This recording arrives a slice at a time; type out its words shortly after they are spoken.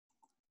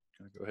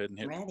Go ahead and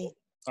hit. Ready.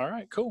 All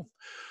right, cool.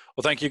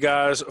 Well, thank you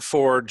guys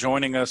for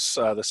joining us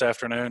this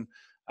afternoon.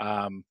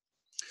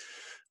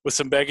 With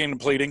some begging and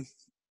pleading,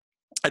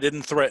 I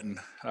didn't threaten.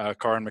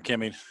 Karin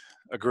McKemey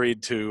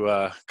agreed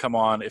to come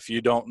on. If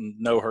you don't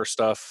know her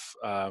stuff,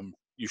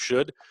 you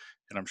should,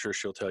 and I'm sure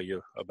she'll tell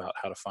you about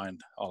how to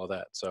find all of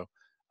that. So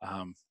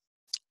I'm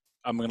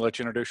going to let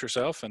you introduce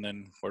yourself, and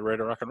then we're ready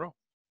to rock and roll.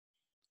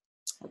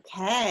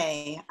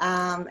 Okay,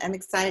 I'm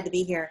excited to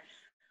be here.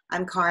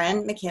 I'm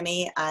Karin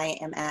McKemey. I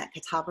am at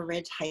Caatawba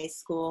Ridge High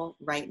School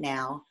right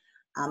now.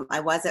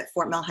 I was at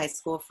Fort Mill High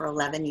School for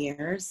 11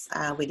 years.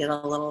 We did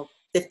a little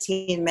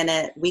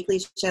 15-minute weekly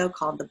show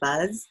called The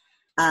Buzz,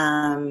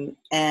 and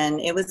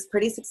it was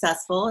pretty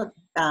successful.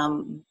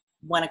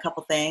 Won a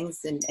couple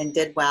things and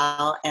did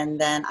well, and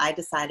then I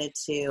decided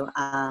to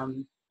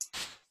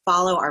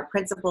follow our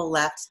principal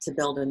left to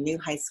build a new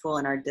high school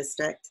in our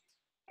district.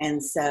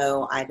 And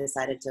so I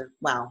decided to,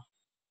 well,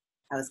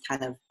 I was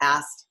kind of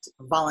asked,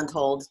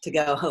 voluntold to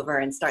go over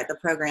and start the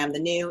program, the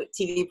new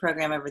TV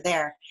program over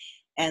there.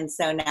 And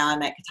so now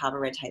I'm at Caatawba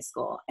Ridge High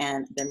School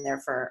and been there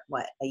for,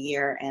 a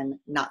year and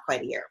not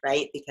quite a year,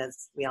 right?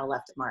 Because we all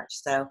left in March.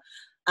 So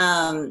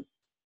I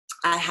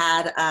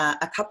had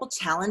a couple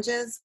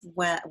challenges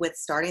with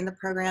starting the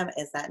program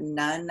is that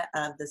none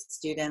of the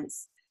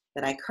students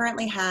that I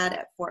currently had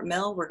at Fort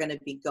Mill were going to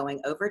be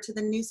going over to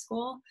the new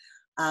school.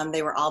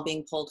 They were all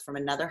being pulled from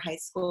another high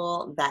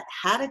school that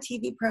had a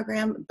TV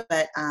program,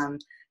 but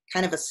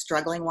kind of a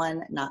struggling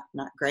one, not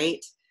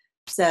great.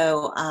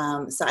 So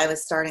I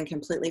was starting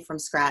completely from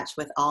scratch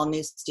with all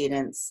new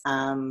students,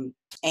 and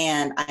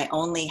I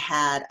only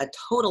had a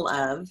total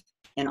of,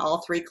 in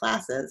all three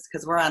classes,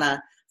 because we're on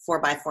a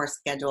 4x4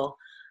 schedule,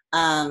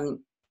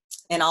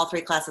 in all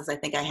three classes, I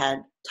think I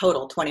had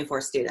total 24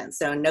 students.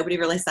 So nobody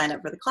really signed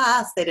up for the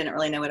class. They didn't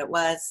really know what it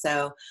was.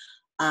 So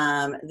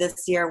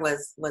this year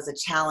was a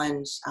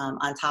challenge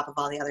on top of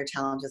all the other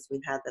challenges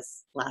we've had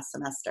this last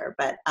semester.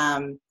 But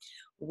I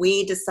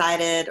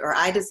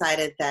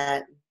decided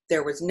that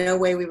there was no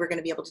way we were going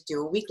to be able to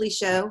do a weekly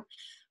show.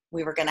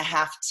 We were going to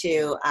have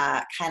to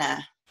kind of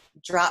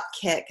drop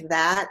kick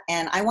that.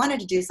 And I wanted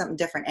to do something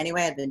different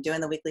anyway. I've been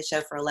doing the weekly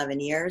show for 11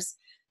 years.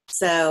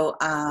 So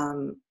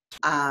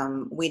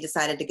we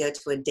decided to go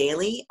to a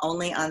daily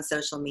only on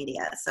social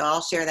media. So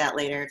I'll share that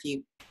later if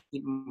you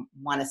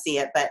want to see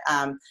it. But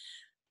I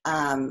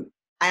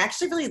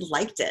actually really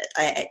liked it.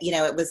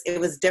 It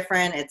was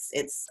different.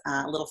 It's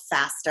a little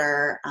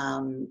faster,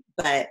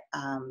 but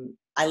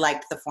I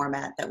liked the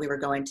format that we were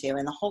going to.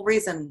 And the whole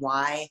reason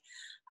why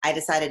I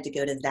decided to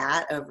go to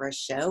that over a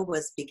show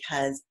was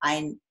because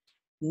I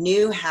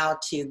knew how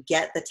to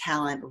get the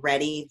talent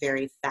ready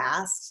very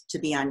fast to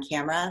be on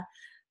camera,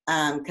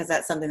 because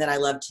that's something that I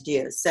love to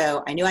do.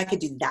 So I knew I could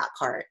do that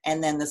part.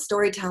 And then the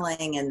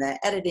storytelling and the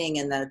editing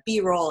and the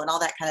B-roll and all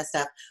that kind of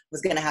stuff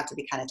was going to have to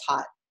be kind of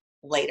taught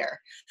later.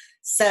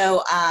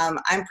 So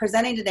I'm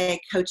presenting today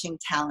coaching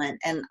talent,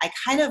 and I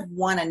kind of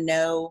want to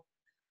know,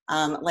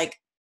 like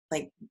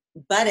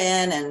butt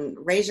in and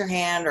raise your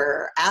hand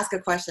or ask a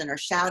question or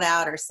shout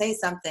out or say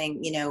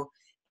something,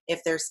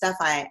 if there's stuff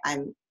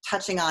I'm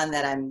touching on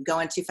that I'm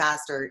going too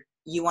fast or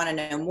you want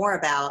to know more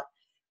about,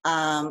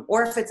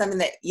 or if it's something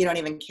that you don't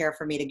even care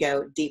for me to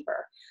go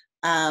deeper.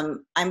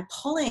 I'm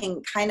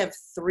pulling kind of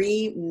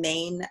three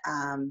main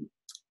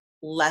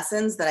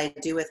lessons that I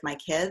do with my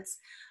kids.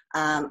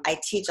 I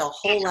teach a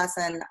whole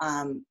lesson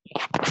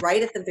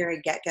right at the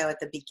very get-go, at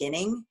the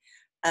beginning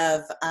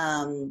of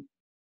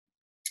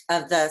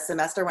the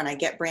semester. When I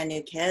get brand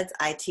new kids,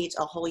 I teach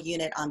a whole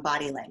unit on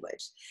body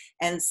language.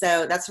 And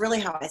so that's really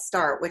how I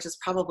start, which is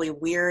probably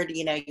weird.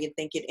 You'd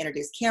think you'd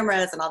introduce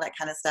cameras and all that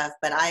kind of stuff,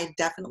 but I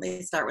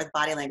definitely start with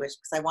body language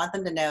because I want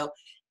them to know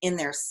in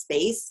their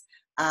space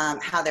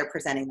how they're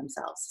presenting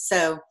themselves.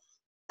 So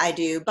I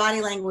do body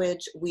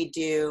language. We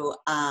do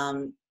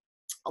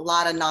a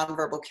lot of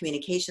nonverbal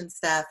communication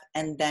stuff.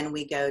 And then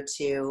we go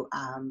to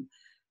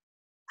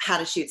how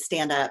to shoot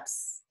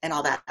stand-ups and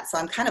all that. So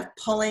I'm kind of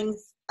pulling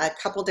a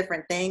couple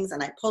different things,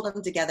 and I pulled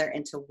them together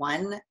into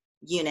one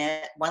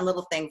unit, one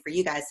little thing for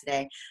you guys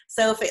today.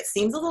 So if it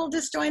seems a little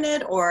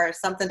disjointed or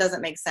something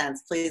doesn't make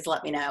sense, please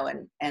let me know.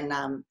 And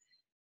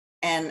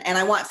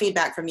I want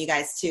feedback from you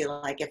guys too.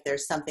 Like if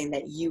there's something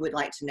that you would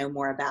like to know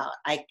more about.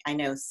 I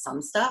know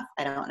some stuff.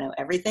 I don't know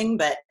everything,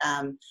 but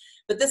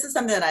this is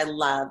something that I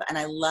love, and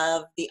I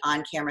love the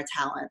on-camera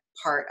talent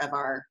part of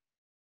our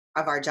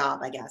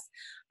job, I guess.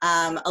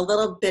 A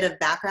little bit of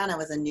background: I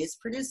was a news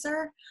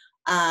producer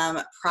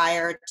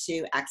prior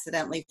to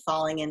accidentally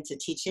falling into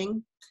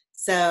teaching.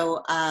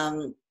 So,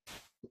 and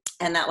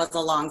that was a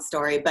long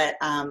story, but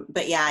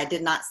yeah, I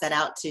did not set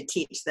out to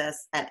teach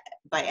this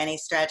by any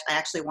stretch. I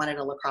actually wanted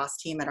a lacrosse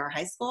team at our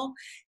high school.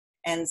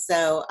 And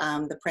so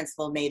the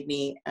principal made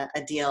me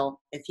a deal.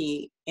 If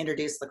he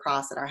introduced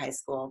lacrosse at our high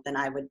school, then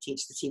I would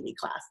teach the TV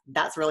class.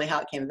 That's really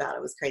how it came about.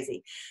 It was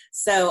crazy.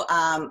 So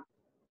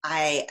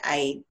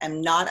I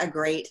am not a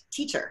great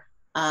teacher.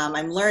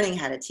 I'm learning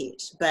how to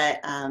teach,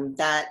 but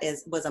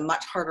was a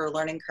much harder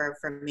learning curve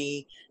for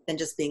me than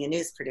just being a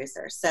news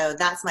producer. So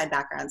that's my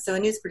background. So a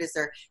news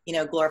producer, you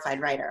know, glorified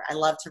writer. I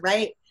love to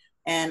write,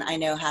 and I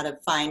know how to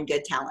find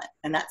good talent,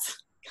 and that's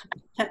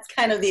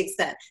kind of the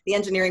extent. The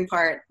engineering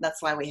part,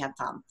 that's why we have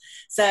Tom.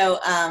 So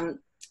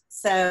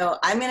so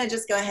I'm going to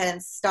just go ahead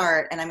and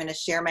start, and I'm going to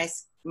share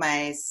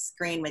my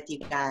screen with you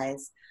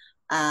guys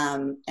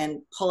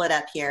and pull it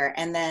up here,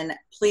 and then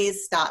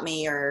please stop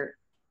me or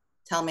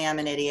tell me I'm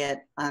an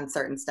idiot on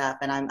certain stuff,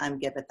 and I'm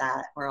good with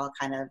that. We're all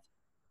kind of,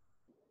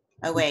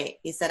 oh wait,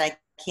 you said I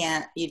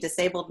can't, you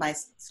disabled my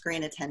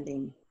screen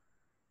attending.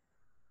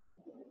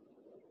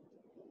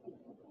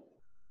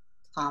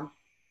 Tom?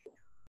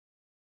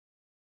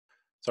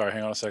 Sorry,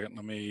 hang on a second.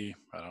 I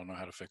don't know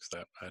how to fix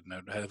that. I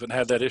haven't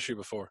had that issue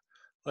before.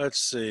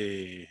 Let's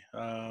see.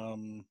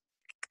 Well,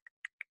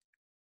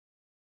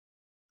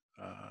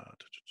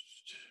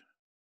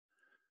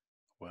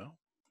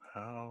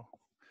 how?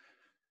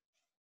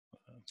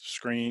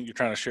 Screen, you're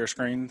trying to share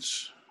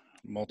screens?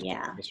 Multiple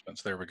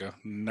participants. There we go.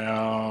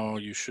 Now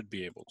you should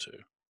be able to.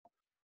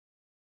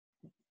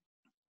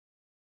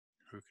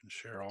 Who can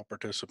share all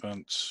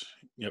participants?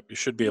 Yep, you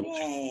should be able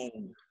to.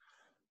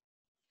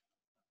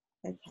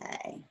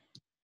 Okay.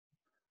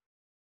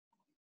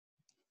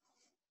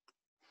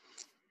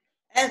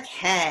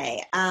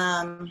 Okay.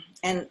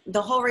 And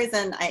the whole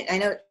reason, I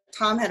know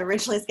Tom had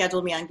originally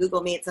scheduled me on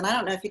Google Meets, and I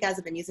don't know if you guys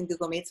have been using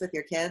Google Meets with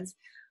your kids.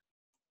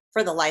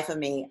 For the life of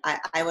me,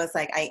 I was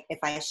like, if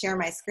I share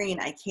my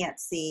screen, I can't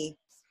see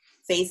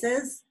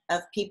faces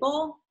of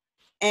people.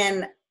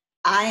 And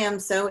I am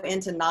so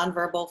into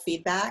nonverbal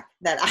feedback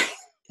that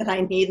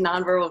I need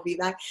nonverbal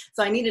feedback.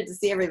 So I needed to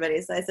see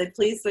everybody. So I said,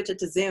 please switch it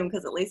to Zoom,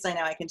 because at least I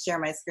know I can share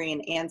my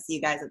screen and see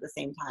you guys at the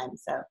same time.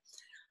 So,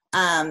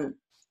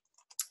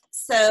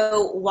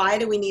 so why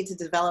do we need to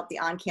develop the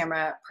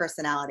on-camera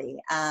personality?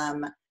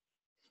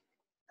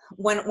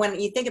 When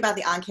you think about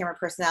the on-camera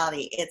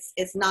personality,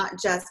 it's not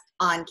just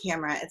on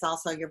camera. It's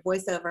also your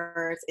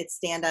voiceovers, it's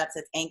stand-ups,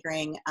 it's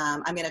anchoring.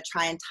 I'm going to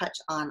try and touch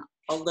on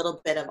a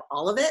little bit of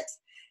all of it,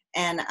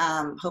 and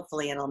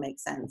hopefully it'll make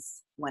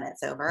sense when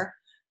it's over.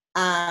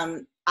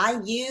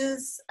 I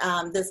use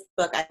this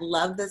book. I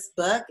love this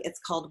book. It's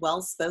called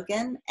Well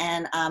Spoken,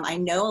 and I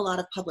know a lot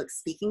of public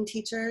speaking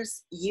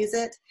teachers use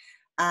it.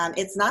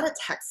 It's not a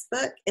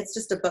textbook. It's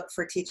just a book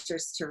for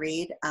teachers to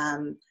read.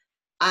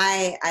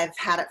 I've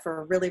had it for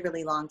a really,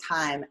 really long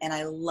time, and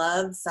I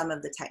love some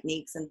of the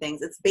techniques and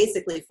things. It's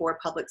basically for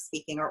public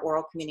speaking or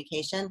oral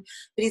communication,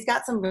 but he's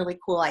got some really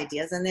cool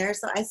ideas in there.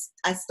 So I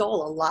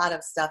stole a lot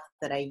of stuff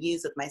that I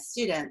use with my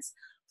students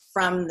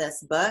from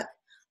this book.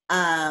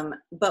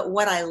 But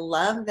what I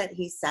love that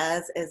he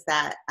says is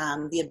that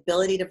the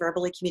ability to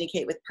verbally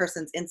communicate with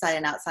persons inside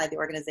and outside the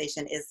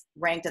organization is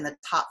ranked in the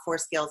top 4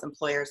 skills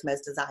employers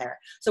most desire.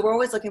 So we're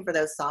always looking for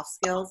those soft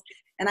skills.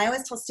 And I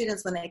always tell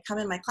students when they come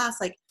in my class,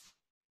 like,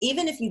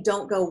 even if you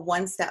don't go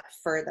one step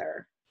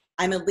further,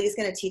 I'm at least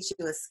going to teach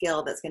you a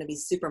skill that's going to be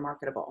super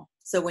marketable.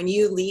 So when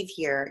you leave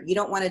here, you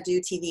don't want to do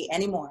TV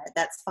anymore.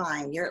 That's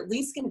fine. You're at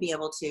least going to be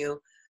able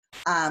to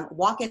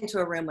walk into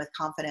a room with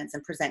confidence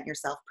and present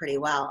yourself pretty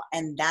well.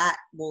 And that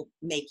will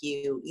make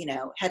you, you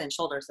know, head and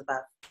shoulders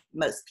above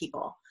most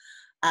people.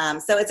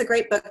 So it's a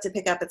great book to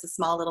pick up. It's a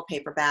small little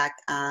paperback.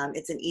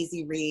 It's an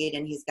easy read,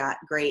 and he's got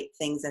great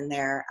things in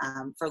there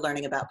for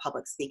learning about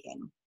public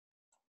speaking.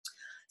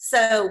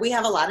 So we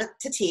have a lot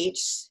to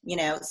teach, you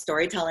know,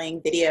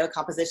 storytelling, video,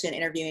 composition,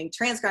 interviewing,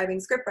 transcribing,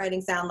 script writing,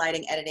 sound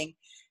lighting, editing.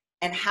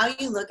 And how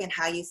you look and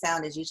how you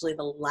sound is usually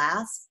the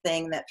last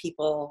thing that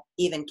people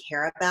even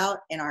care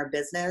about in our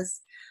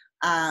business.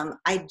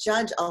 I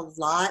judge a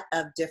lot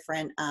of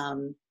different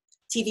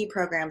TV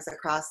programs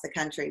across the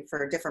country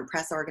for different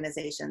press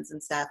organizations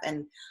and stuff.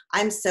 And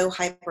I'm so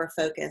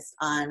hyper-focused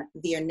on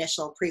the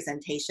initial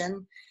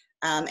presentation.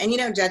 And, you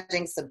know,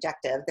 judging's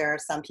subjective. There are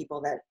some people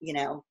that, you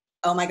know,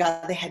 oh my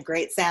God, they had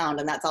great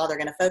sound, and that's all they're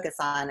going to focus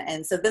on.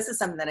 And so this is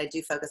something that I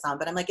do focus on,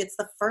 but I'm like, it's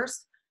the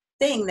first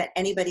thing that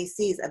anybody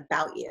sees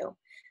about you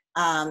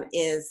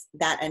is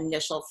that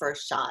initial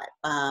first shot,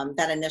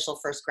 that initial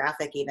first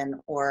graphic even,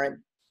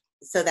 or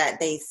so that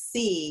they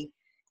see,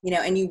 you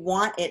know, and you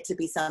want it to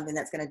be something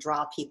that's going to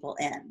draw people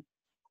in.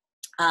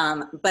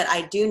 But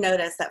I do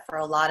notice that for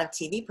a lot of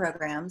TV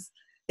programs,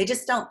 they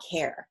just don't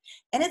care.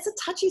 And it's a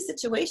touchy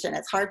situation.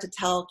 It's hard to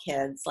tell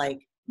kids,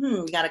 like,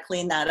 you got to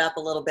clean that up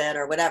a little bit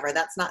or whatever.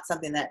 That's not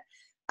something that,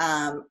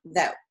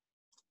 that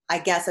I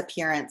guess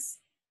appearance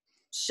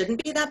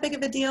shouldn't be that big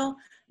of a deal,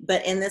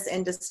 but in this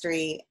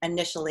industry,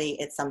 initially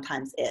it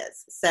sometimes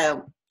is.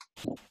 So,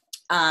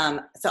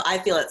 so I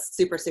feel it's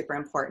super, super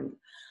important.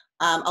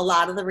 A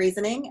lot of the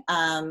reasoning,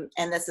 and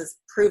this is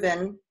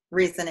proven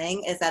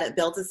reasoning, is that it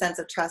builds a sense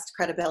of trust,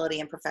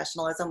 credibility, and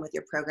professionalism with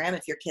your program.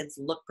 If your kids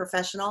look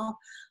professional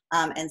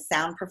and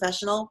sound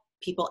professional,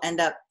 people end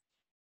up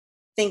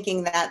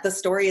thinking that the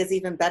story is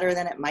even better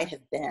than it might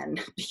have been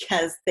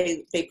because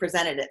they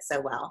presented it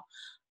so well.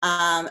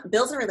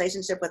 Builds a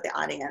relationship with the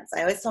audience.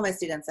 I always tell my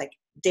students, like,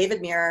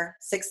 David Muir,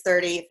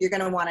 6:30, if you're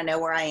going to want to know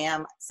where I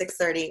am,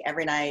 6:30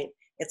 every night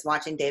it's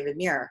watching David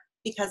Muir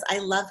because I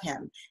love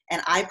him.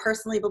 And I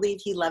personally believe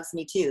he loves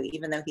me too,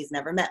 even though he's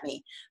never met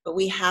me. But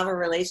we have a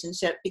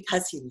relationship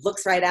because he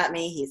looks right at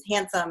me, he's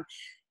handsome,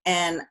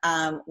 and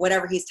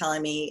whatever he's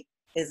telling me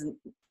is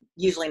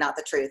usually not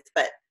the truth.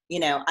 But you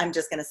know, I'm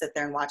just going to sit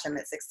there and watch him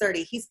at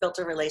 6:30. He's built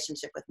a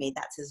relationship with me.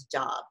 That's his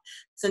job.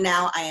 So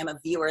now I am a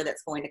viewer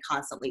that's going to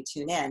constantly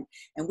tune in.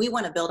 And we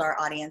want to build our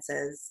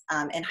audiences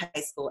in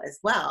high school as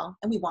well.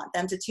 And we want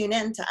them to tune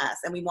in to us.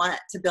 And we want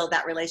to build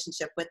that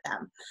relationship with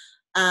them.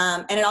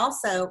 And it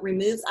also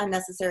removes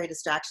unnecessary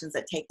distractions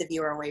that take the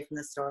viewer away from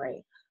the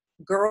story.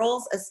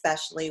 Girls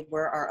especially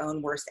were our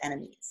own worst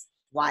enemies.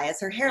 Why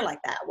is her hair like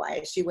that? Why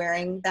is she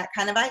wearing that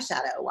kind of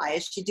eyeshadow? Why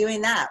is she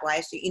doing that? Why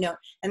is she, you know,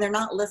 and they're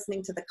not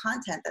listening to the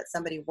content that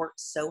somebody worked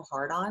so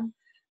hard on.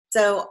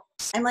 So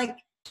I'm like,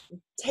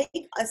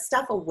 take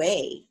stuff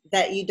away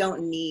that you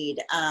don't need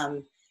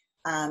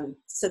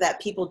so that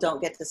people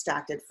don't get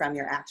distracted from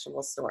your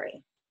actual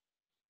story.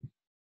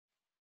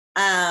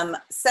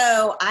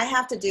 So I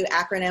have to do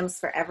acronyms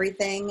for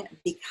everything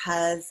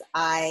because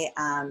I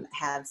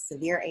have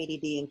severe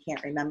ADD and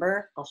can't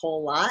remember a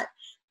whole lot.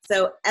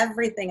 So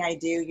everything I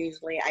do,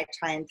 usually I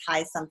try and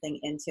tie something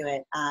into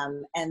it.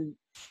 And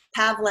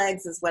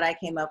Pavlegs is what I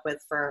came up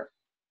with for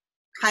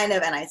kind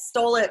of, and I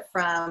stole it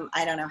from,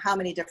 I don't know how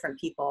many different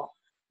people,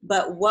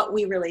 but what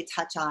we really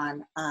touch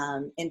on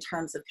in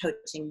terms of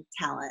coaching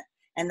talent.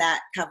 And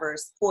that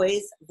covers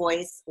poise,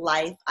 voice,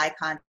 life, eye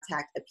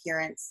contact,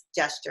 appearance,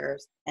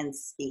 gestures, and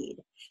speed.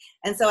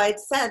 And so I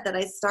said that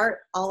I start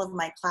all of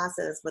my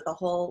classes with a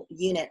whole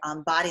unit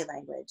on body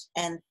language.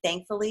 And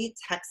thankfully,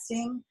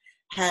 texting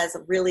has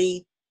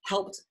really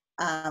helped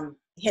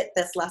hit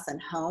this lesson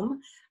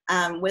home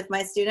with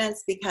my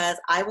students, because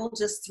I will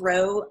just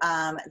throw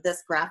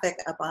this graphic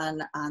up on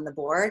the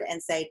board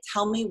and say,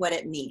 tell me what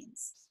it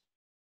means.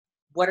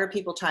 What are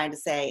people trying to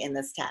say in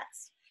this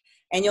text?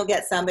 And you'll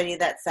get somebody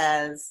that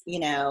says, you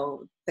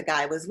know, the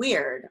guy was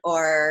weird,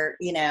 or,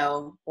 you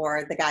know,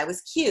 or the guy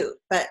was cute,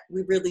 but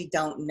we really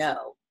don't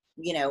know,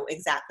 you know,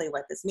 exactly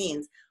what this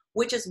means,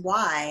 which is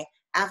why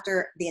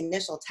after the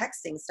initial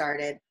texting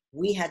started,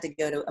 we had to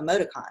go to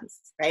emoticons,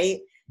 right?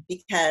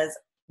 Because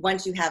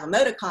once you have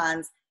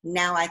emoticons,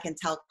 now I can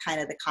tell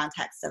kind of the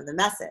context of the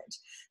message.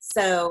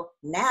 So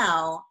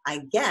now I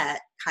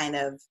get kind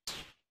of,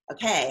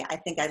 okay, I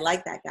think I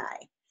like that guy.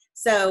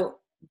 So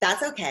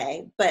that's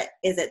okay, but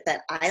is it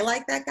that I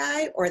like that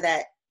guy, or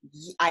that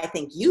I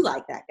think you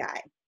like that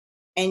guy?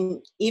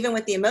 And even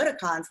with the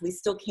emoticons, we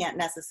still can't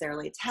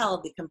necessarily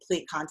tell the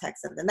complete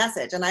context of the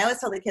message. And I always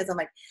tell the kids, I'm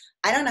like,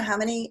 I don't know how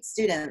many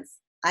students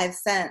I've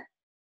sent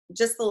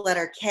just the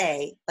letter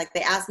K, like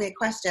they ask me a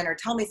question or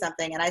tell me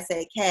something and I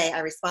say K, I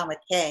respond with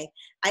K.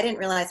 I didn't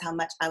realize how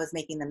much I was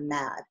making them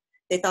mad.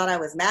 They thought I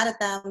was mad at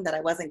them, that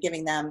I wasn't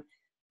giving them,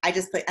 I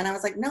just put, and I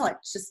was like, no,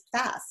 it's just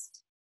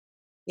fast.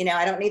 You know,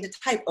 I don't need to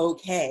type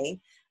okay.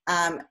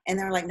 And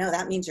they're like, no,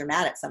 that means you're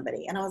mad at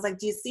somebody. And I was like,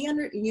 do you see,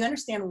 you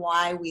understand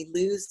why we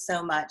lose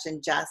so much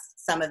in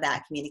just some of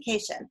that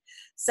communication?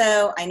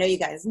 So I know you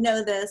guys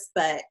know this,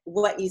 but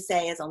what you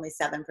say is only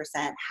 7%.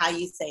 How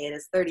you say it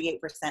is 38%,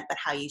 but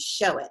how you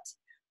show it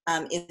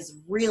is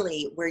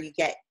really where you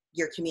get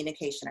your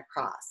communication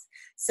across.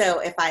 So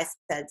if I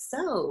said,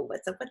 so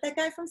what's up with that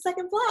guy from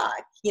second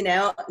block? You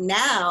know,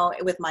 now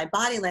with my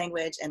body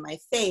language and my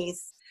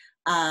face,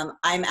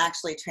 I'm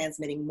actually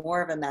transmitting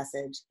more of a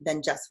message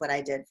than just what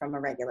I did from a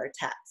regular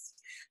text.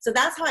 So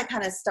that's how I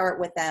kind of start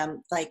with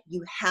them. Like,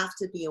 you have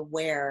to be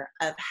aware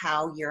of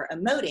how you're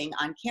emoting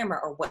on camera,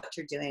 or what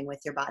you're doing with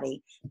your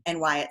body, and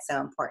why it's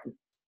so important.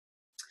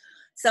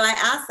 So I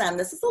asked them,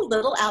 this is a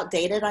little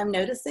outdated, I'm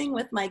noticing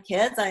with my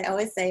kids. I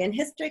always say, in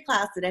history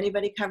class, did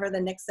anybody cover the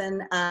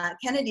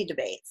Nixon-Kennedy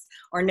debates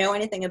or know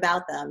anything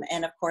about them?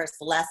 And of course,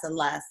 less and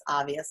less,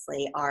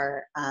 obviously,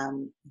 are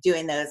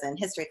doing those in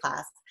history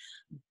class.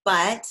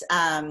 But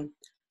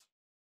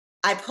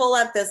I pull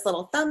up this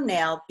little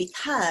thumbnail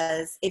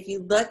because if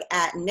you look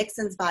at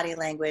Nixon's body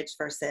language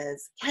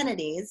versus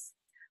Kennedy's,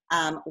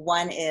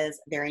 one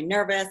is very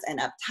nervous and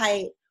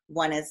uptight.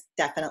 One is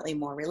definitely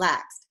more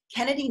relaxed.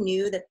 Kennedy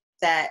knew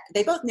that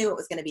they both knew it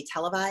was going to be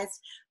televised,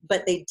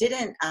 but they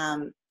didn't.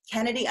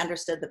 Kennedy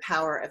understood the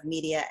power of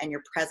media and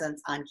your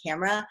presence on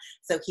camera,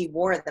 so he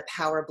wore the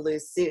power blue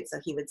suit so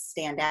he would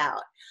stand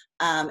out.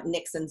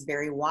 Nixon's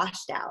very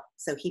washed out,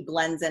 so he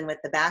blends in with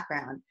the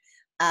background.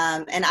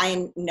 And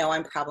I know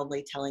I'm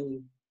probably telling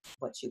you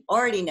what you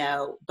already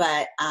know,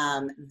 but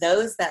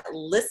those that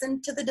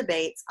listened to the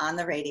debates on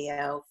the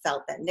radio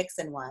felt that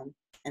Nixon won,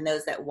 and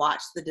those that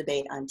watched the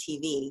debate on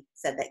TV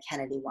said that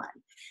Kennedy won.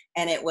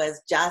 And it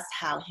was just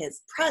how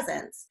his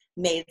presence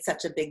made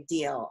such a big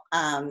deal.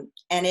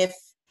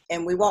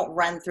 And we won't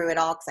run through it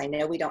all because I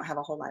know we don't have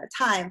a whole lot of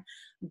time,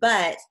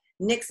 but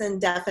Nixon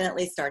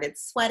definitely started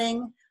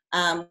sweating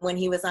when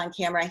he was on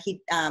camera.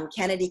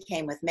 Kennedy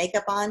came with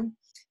makeup on,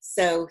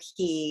 so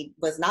he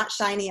was not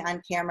shiny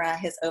on camera.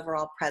 His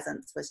overall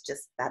presence was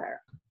just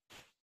better.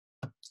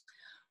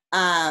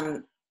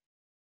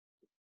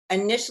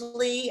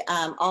 Initially,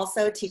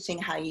 also teaching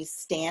how you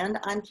stand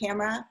on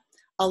camera.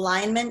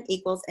 alignment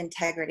equals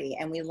integrity.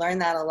 And we learn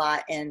that a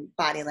lot in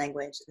body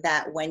language,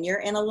 that when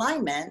you're in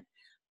alignment,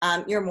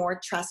 you're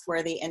more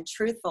trustworthy and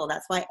truthful.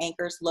 That's why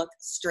anchors look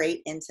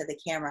straight into the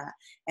camera,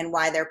 and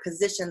why they're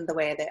positioned the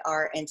way they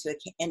are into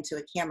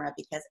a camera.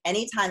 Because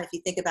anytime, if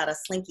you think about a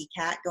slinky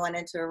cat going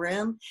into a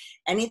room,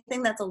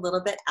 anything that's a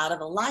little bit out of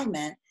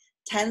alignment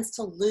tends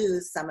to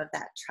lose some of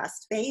that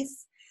trust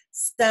base.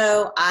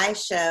 So I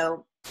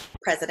show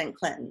President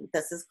Clinton.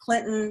 This is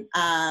Clinton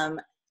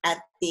at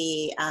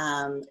the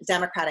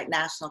Democratic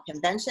National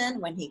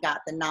Convention when he got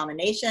the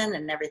nomination,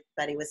 and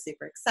everybody was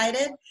super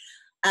excited.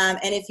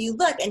 And if you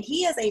look, and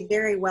he is a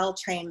very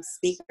well-trained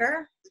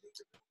speaker,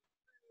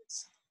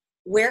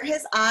 where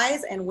his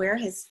eyes and where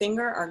his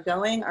finger are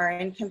going are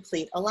in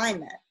complete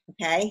alignment,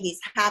 okay? He's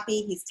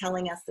happy, he's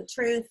telling us the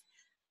truth.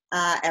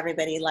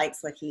 Everybody likes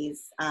what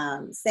he's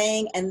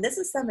saying. And this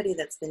is somebody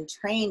that's been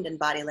trained in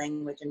body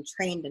language and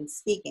trained in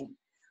speaking.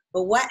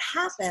 But what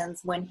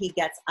happens when he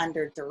gets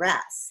under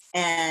duress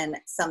and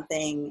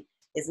something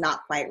is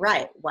not quite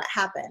right? What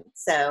happened?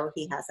 So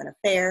he has an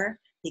affair.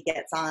 He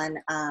gets on,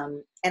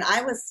 and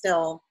I was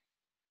still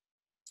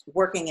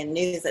working in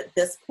news at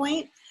this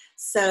point.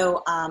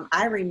 So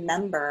I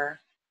remember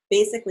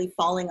basically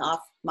falling off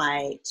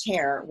my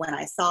chair when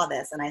I saw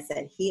this, and I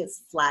said, he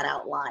is flat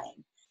out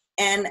lying.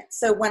 And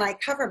so when I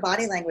cover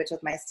body language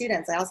with my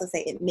students, I also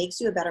say it makes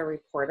you a better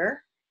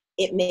reporter.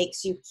 It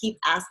makes you keep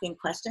asking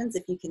questions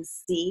if you can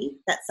see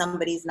that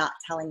somebody's not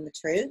telling the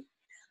truth.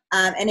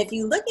 And if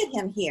you look at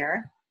him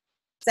here,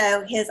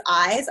 so his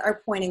eyes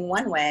are pointing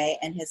one way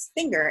and his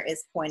finger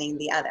is pointing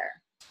the other.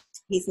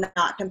 He's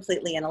not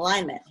completely in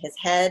alignment, his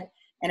head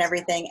and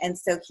everything. And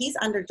so he's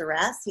under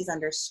duress, he's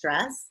under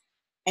stress,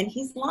 and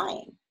he's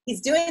lying.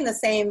 He's doing the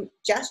same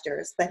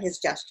gestures, but his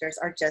gestures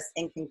are just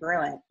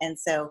incongruent, and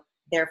so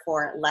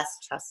therefore less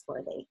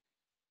trustworthy.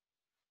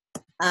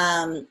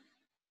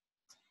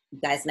 You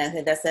guys know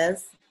who this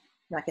is?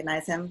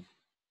 Recognize him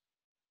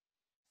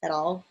at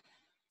all?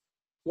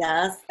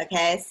 Yes,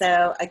 okay,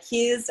 so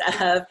accused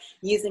of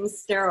using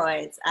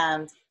steroids.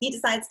 He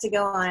decides to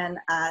go on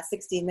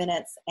 60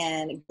 Minutes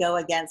and go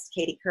against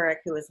Katie Couric,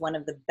 who is one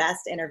of the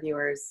best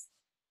interviewers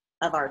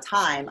of our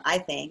time, I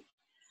think,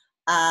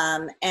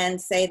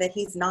 and say that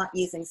he's not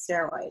using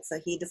steroids.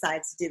 So he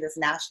decides to do this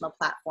national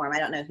platform. I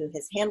don't know who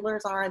his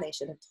handlers are. They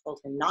should have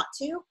told him not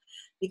to,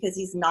 because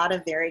he's not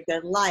a very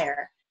good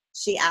liar.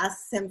 She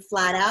asks him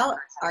flat out,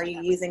 are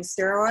you using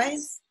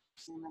steroids?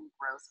 Human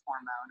growth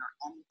hormone or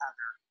any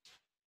other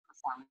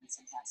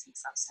performance-enhancing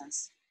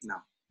substance? No.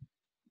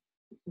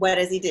 What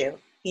does he do?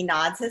 He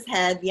nods his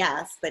head,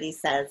 yes, but he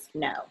says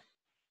no.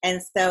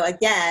 And so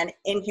again,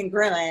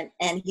 incongruent,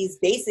 and he's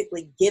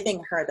basically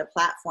giving her the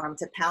platform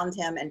to pound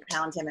him and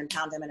pound him and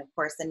pound him. And of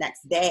course, the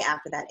next day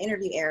after that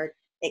interview aired,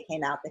 it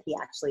came out that he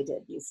actually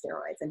did use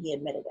steroids, and he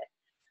admitted it.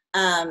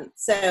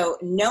 So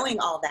knowing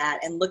all that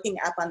and looking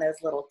up on those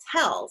little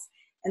tells,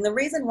 and the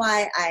reason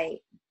why I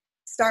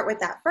start with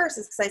that first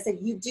is because I said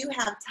you do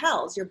have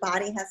tells. Your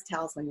body has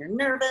tells when you're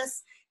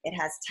nervous. It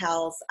has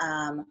tells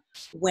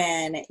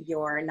when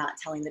you're not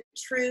telling the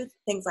truth,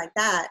 things like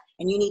that.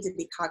 And you need to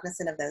be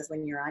cognizant of those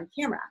when you're on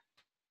camera.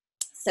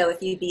 So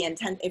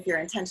if you're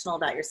intentional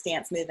about your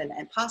stance, movement,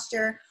 and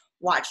posture,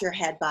 watch your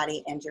head,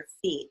 body, and your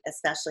feet,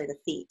 especially the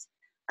feet.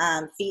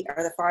 Feet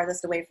are the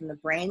farthest away from the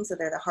brain, so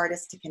they're the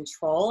hardest to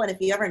control. And if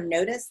you ever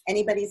notice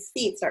anybody's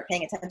feet, start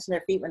paying attention to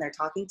their feet when they're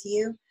talking to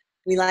you.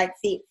 We like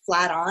feet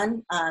flat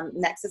on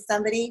next to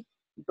somebody.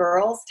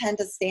 Girls tend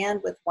to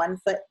stand with one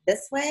foot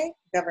this way.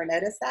 You ever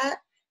notice that?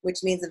 Which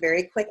means a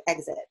very quick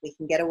exit. We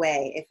can get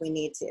away if we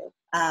need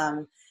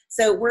to.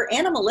 So we're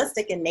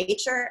animalistic in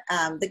nature.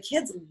 The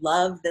kids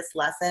love this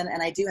lesson,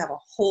 and I do have a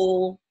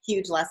whole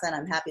huge lesson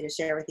I'm happy to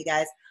share with you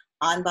guys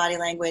on body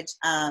language.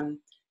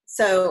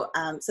 So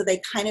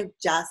they kind of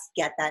just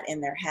get that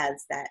in their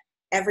heads that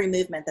every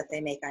movement that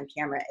they make on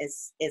camera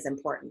is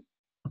important.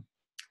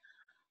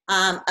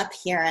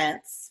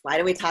 Appearance. Why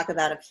do we talk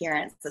about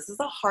appearance? This is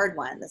a hard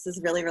one. This is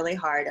really, really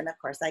hard. And of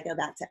course I go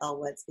back to Elle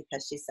Woods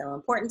because she's so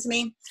important to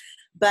me.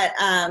 But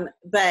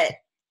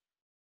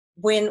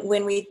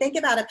when we think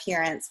about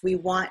appearance, we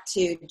want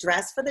to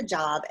dress for the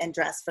job and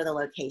dress for the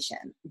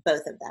location,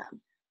 both of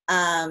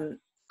them.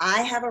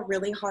 I have a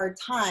really hard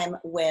time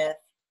with,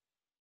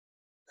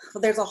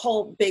 well, there's a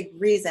whole big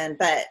reason,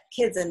 but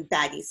kids in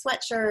baggy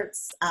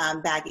sweatshirts,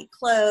 baggy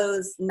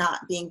clothes,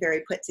 not being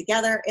very put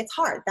together. It's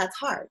hard. That's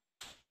hard.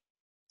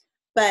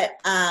 But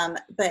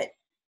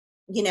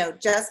you know,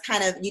 just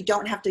kind of, you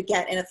don't have to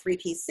get in a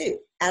three-piece suit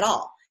at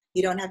all.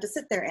 You don't have to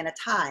sit there in a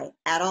tie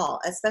at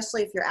all,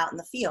 especially if you're out in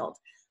the field.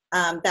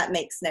 That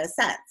makes no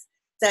sense.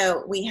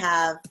 So we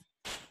have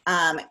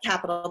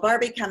Capital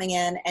Barbie coming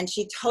in, and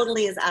she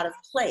totally is out of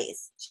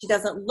place. She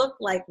doesn't look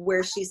like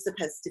where she's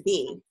supposed to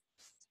be.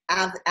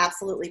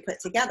 Absolutely put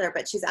together,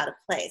 but she's out of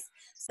place.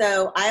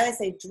 So I always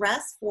say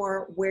dress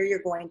for where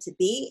you're going to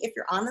be. If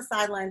you're on the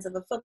sidelines of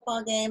a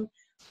football game,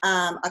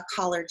 a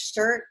collared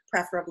shirt,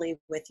 preferably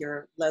with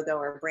your logo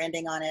or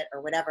branding on it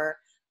or whatever.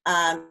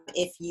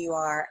 If you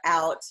are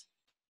out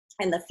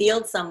in the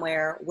field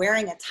somewhere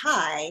wearing a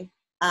tie,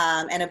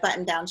 and a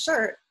button-down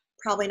shirt,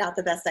 probably not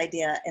the best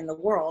idea in the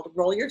world.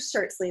 Roll your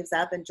shirt sleeves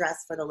up and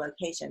dress for the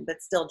location,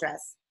 but still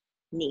dress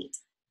neat.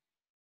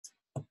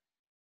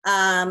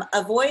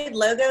 Avoid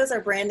logos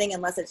or branding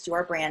unless it's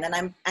your brand.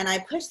 And I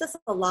push this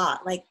a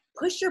lot, like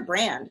push your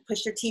brand,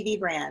 push your TV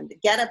brand,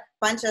 get a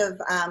bunch of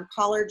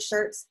collared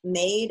shirts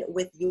made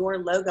with your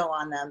logo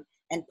on them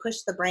and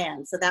push the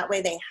brand. So that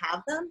way they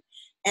have them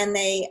and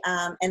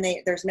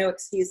there's no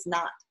excuse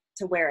not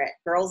to wear it.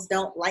 Girls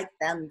don't like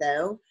them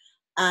though.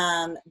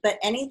 But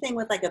anything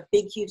with like a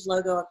big, huge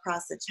logo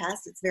across the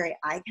chest, it's very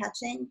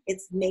eye-catching.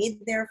 It's made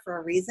there for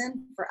a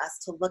reason for us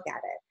to look at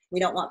it. We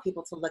don't want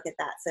people to look at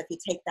that. So if you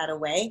take that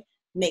away,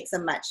 makes a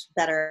much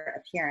better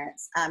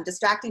appearance.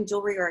 Distracting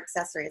jewelry or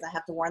accessories. I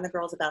have to warn the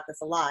girls about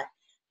this a lot.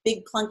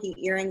 Big clunky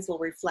earrings will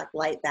reflect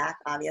light back,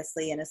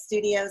 obviously, in a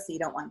studio, so you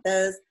don't want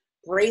those.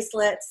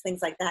 Bracelets,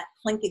 things like that,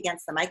 clink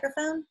against the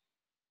microphone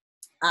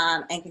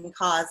and can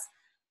cause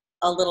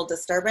a little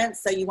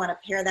disturbance. So you want to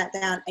pare that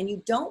down, and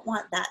you don't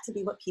want that to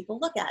be what people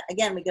look at.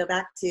 Again, we go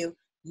back to,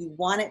 you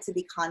want it to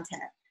be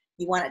content.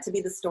 You want it to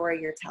be the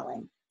story you're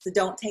telling. So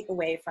don't take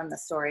away from the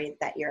story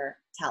that you're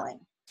telling.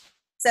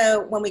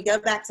 So when we go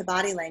back to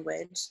body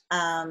language,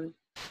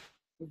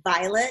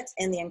 Violet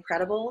in The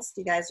Incredibles,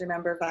 do you guys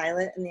remember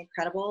Violet in The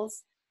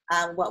Incredibles?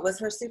 What was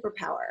her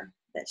superpower?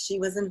 That she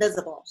was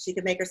invisible. She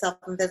could make herself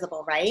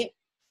invisible, right?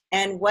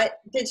 And what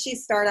did she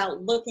start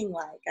out looking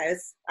like?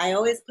 I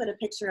always put a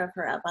picture of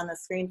her up on the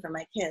screen for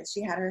my kids.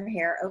 She had her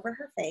hair over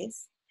her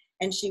face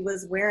and she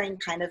was wearing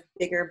kind of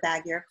bigger,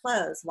 baggier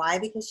clothes. Why?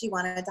 Because she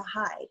wanted to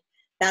hide.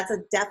 That's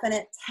a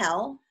definite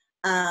tell.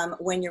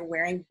 When you're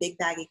wearing big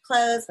baggy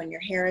clothes, when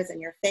your hair is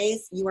in your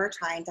face, you are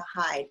trying to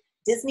hide.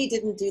 Disney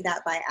didn't do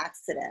that by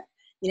accident.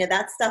 You know,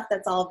 that's stuff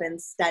that's all been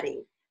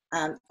studied.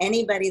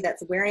 Anybody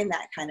that's wearing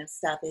that kind of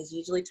stuff is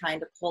usually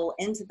trying to pull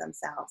into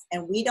themselves.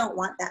 And we don't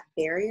want that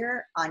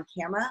barrier on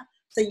camera.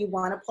 So you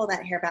want to pull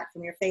that hair back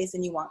from your face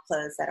and you want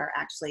clothes that are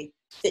actually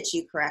fit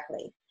you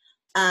correctly.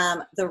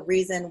 The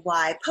reason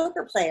why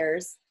poker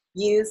players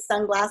use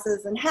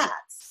sunglasses and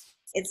hats,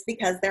 it's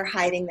because they're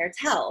hiding their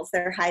tells.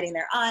 They're hiding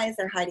their eyes.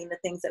 They're hiding the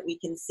things that we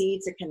can see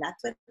to connect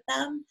with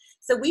them.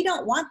 So we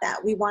don't want that.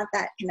 We want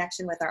that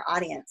connection with our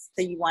audience.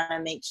 So you want to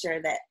make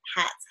sure that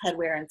hats,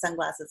 headwear, and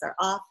sunglasses are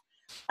off.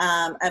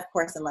 Of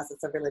course, unless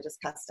it's a religious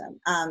custom.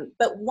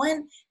 But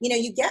when,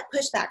 you get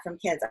pushback from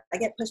kids. I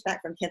get pushback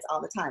from kids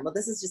all the time. Well,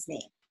 this is just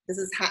me. This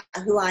is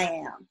who I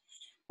am.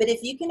 But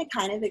if you can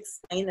kind of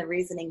explain the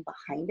reasoning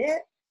behind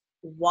it,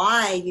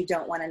 why you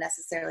don't want to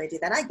necessarily do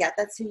that. I get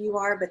that's who you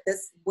are, but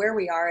where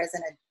we are is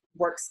in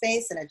a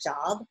workspace and a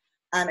job.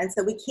 And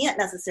so we can't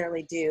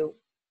necessarily do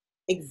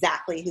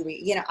exactly who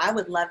I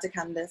would love to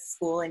come to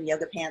school in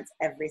yoga pants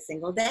every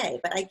single day,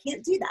 but I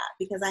can't do that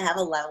because I have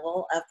a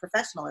level of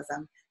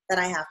professionalism that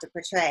I have to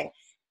portray.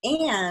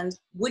 And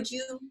would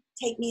you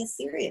take me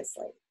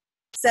seriously?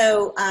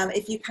 So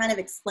if you kind of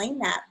explain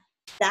that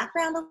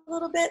background a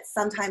little bit,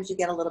 sometimes you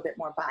get a little bit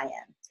more buy-in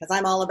because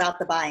I'm all about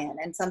the buy-in,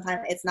 and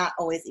sometimes it's not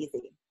always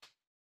easy.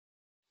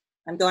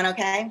 I'm going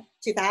okay?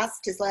 Too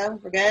fast? Too slow?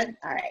 We're good?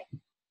 All right.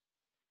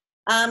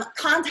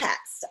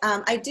 Context.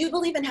 I do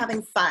believe in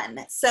having fun.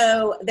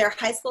 So they're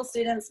high school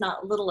students,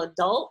 not little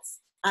adults,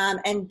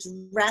 and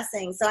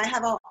dressing. So I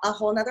have a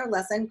whole nother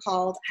lesson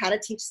called How to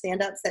Teach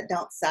Stand-Ups That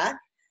Don't Suck.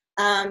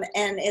 And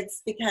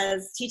it's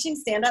because teaching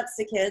stand-ups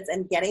to kids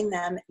and getting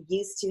them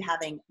used to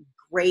having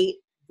great,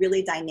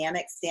 really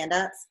dynamic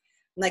stand-ups.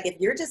 Like if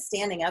you're just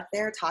standing up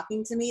there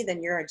talking to me,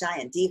 then you're a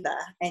giant diva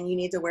and you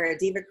need to wear a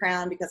diva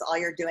crown because all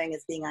you're doing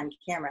is being on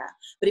camera.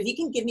 But if you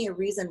can give me a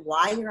reason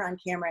why you're on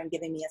camera and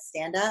giving me a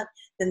stand-up,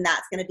 then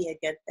that's going to be a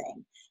good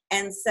thing.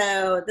 And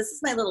so this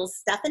is my little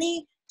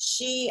Stephanie.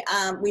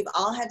 We've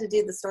all had to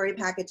do the story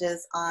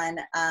packages on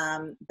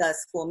the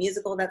school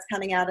musical that's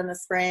coming out in the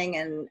spring,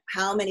 and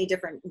how many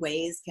different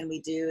ways can we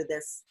do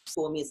this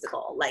school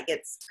musical? Like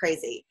it's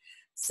crazy.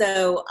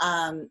 So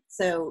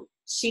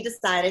she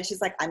decided, she's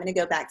like, I'm going to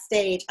go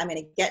backstage. I'm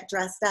going to get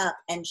dressed up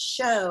and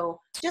show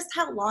just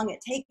how long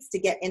it takes to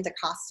get into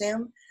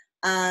costume.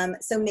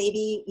 So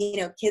maybe,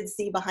 kids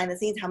see behind the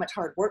scenes how much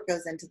hard work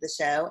goes into the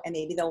show, and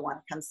maybe they'll want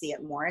to come see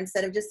it more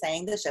instead of just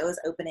saying the show is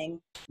opening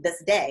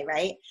this day,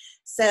 right?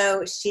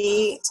 So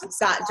she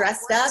got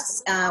dressed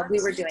up. We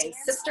were doing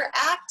Sister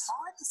Act.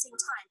 All at the same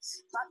time.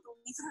 But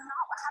believe it or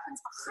not, what happens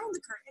behind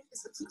the curtain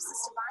is what keeps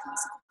this divine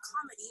musical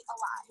comedy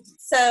alive.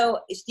 So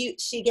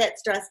she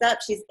gets dressed up.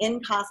 She's in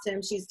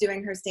costume. She's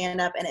doing her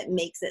stand-up, and it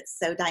makes it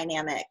so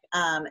dynamic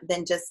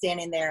than just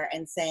standing there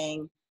and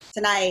saying,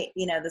 tonight,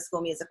 the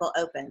school musical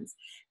opens.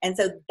 And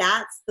so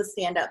that's the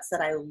stand-ups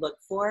that I look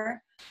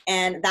for.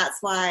 And that's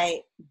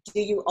why,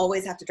 do you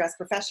always have to dress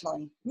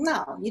professionally?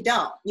 No, you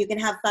don't. You can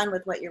have fun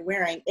with what you're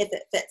wearing if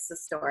it fits the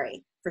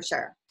story, for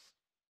sure.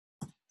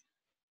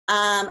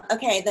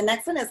 Okay, the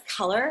next one is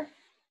color.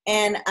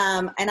 And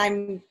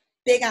I'm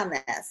big on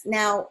this.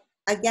 Now,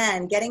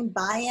 again, getting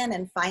buy-in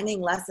and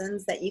finding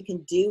lessons that you can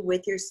do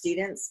with your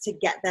students to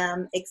get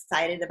them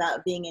excited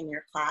about being in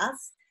your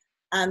class.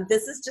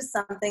 This is just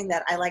something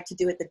that I like to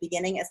do at the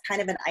beginning as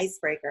kind of an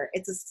icebreaker.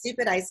 It's a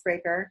stupid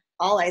icebreaker.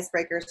 All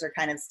icebreakers are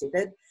kind of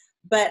stupid,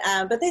 but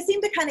they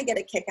seem to kind of get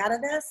a kick out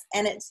of this.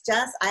 And it's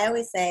just, I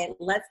always say,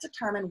 let's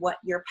determine what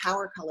your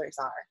power colors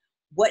are.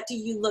 What do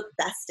you look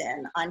best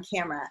in on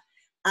camera?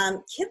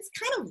 Kids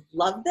kind of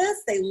love this.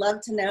 They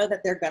love to know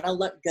that they're going to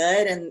look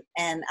good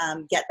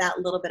and get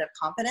that little bit of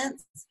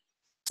confidence.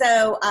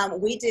 So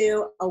we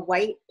do a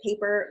white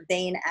paper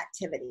vein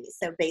activity.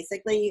 So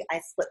basically, I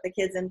split the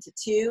kids into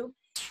two.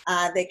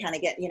 They kind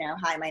of get, you know,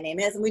 hi, my name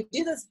is, and we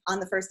do this on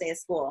the first day of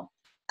school.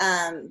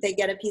 They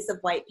get a piece of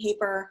white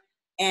paper,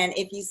 and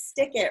if you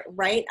stick it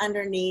right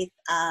underneath,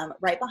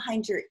 right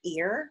behind your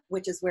ear,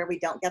 which is where we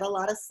don't get a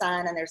lot of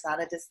sun and there's not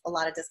a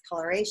lot of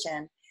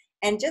discoloration,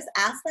 and just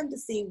ask them to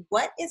see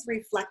what is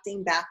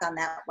reflecting back on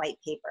that white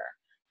paper,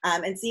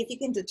 and see if you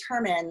can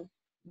determine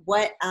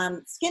what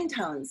skin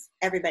tones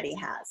everybody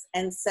has.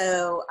 And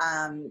so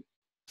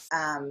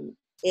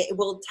it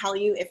will tell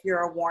you if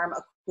you're a warm,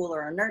 a cool,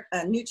 or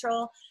a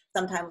neutral.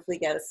 Sometimes we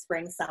go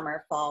spring,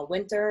 summer, fall,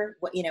 winter.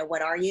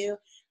 What are you?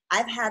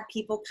 I've had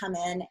people come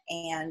in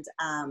and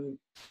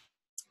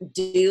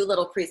do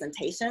little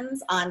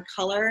presentations on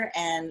color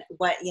and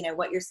what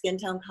your skin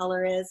tone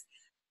color is.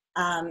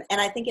 And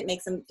I think it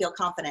makes them feel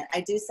confident.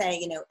 I do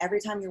say, every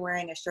time you're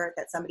wearing a shirt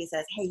that somebody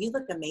says, hey, you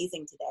look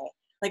amazing today,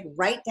 like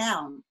write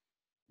down,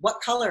 what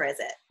color is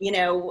it?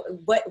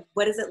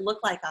 What does it look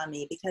like on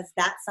me? Because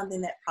that's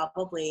something that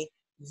probably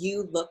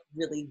you look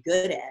really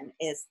good in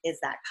is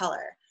that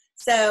color.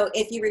 So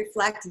if you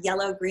reflect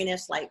yellow,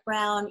 greenish, light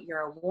brown,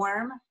 you're a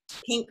warm.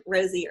 Pink,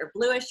 rosy, or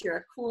bluish, you're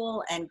a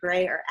cool. And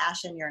gray or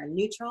ashen, you're a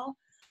neutral.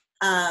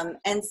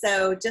 And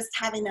so just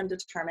having them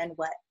determine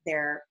what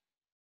their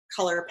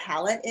color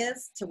palette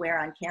is to wear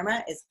on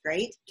camera is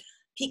great.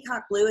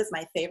 Peacock blue is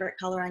my favorite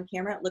color on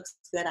camera. It looks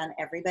good on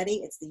everybody.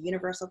 It's the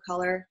universal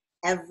color.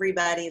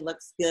 Everybody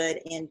looks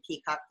good in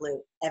peacock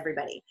blue,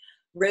 everybody.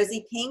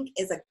 Rosy pink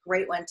is a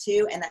great one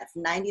too, and that's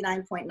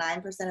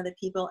 99.9% of the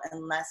people,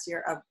 unless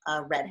you're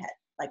a redhead,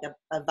 like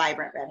a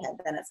vibrant redhead,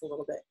 then it's a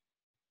little bit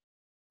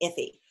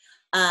iffy.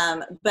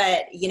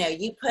 But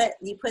you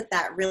put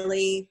that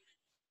really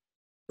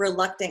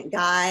reluctant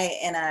guy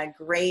in a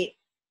great,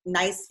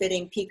 nice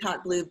fitting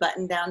peacock blue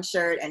button down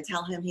shirt and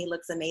tell him he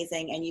looks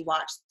amazing, and you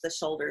watch the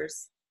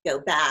shoulders go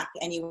back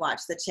and you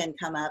watch the chin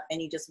come up and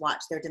you just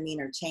watch their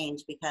demeanor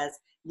change because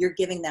you're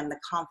giving them the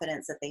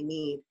confidence that they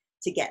need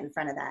to get in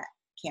front of that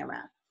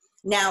camera.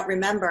 Now,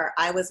 remember,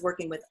 I was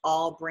working with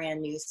all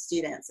brand new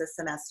students this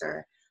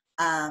semester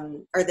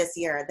or this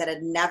year that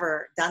had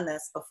never done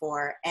this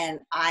before.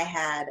 And I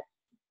had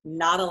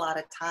not a lot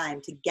of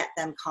time to get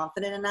them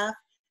confident enough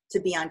to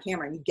be on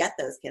camera. And you get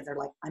those kids are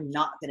like, I'm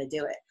not going to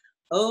do it.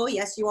 Oh,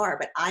 yes, you are.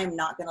 But I'm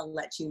not going to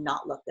let you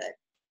not look good.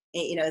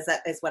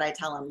 Is what I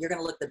tell them. You're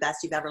going to look the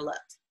best you've ever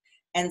looked.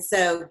 And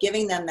so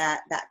giving them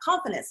that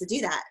confidence to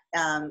do that,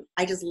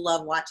 I just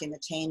love watching the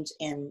change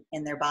in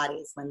their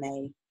bodies when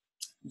they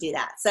do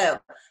that. So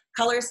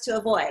colors to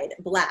avoid: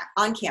 black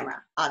on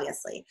camera,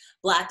 obviously.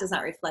 Black does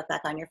not reflect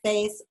back on your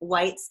face.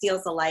 White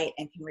steals the light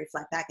and can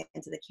reflect back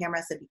into the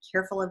camera. So be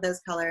careful of those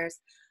colors.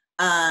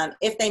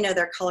 If they know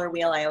their color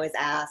wheel, I always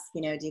ask,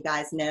 do you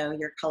guys know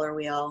your color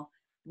wheel?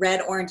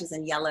 Red, oranges,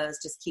 and yellows,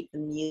 just keep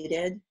them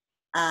muted.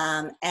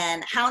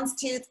 And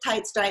houndstooth,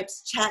 tight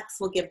stripes, checks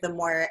will give the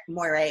moire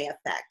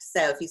effect.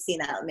 So if you see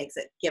that, it makes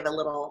it give a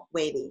little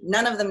wavy.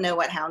 None of them know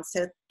what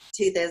houndstooth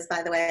is,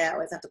 by the way. I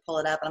always have to pull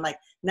it up. And I'm like,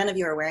 none of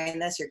you are wearing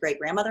this. Your great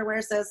grandmother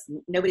wears this.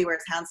 Nobody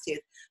wears houndstooth.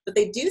 But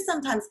they do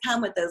sometimes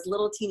come with those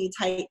little teeny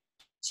tight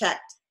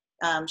checked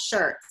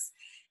shirts.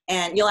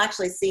 And you'll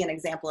actually see an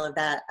example of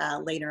that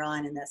later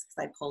on in this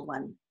because I pulled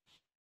one.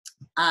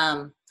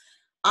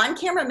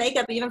 On-camera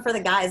makeup, even for the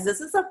guys, this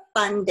is a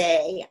fun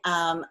day.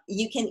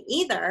 You can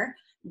either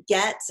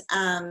get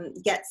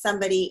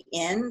somebody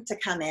in to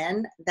come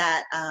in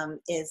that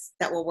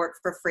will work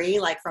for free,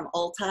 like from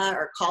Ulta,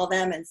 or call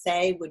them and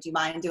say, would you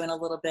mind doing a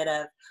little bit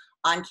of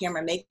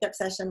on-camera makeup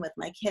session with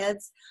my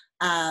kids?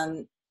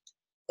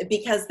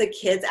 Because the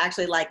kids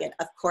actually like it.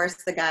 Of course,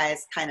 the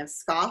guys kind of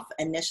scoff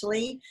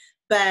initially,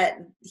 but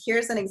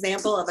here's an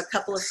example of a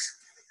couple of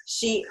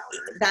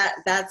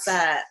that's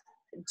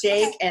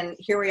Jake, and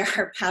here we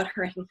are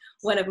powdering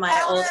one of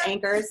my old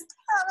anchors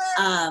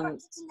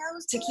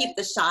to keep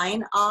the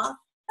shine off.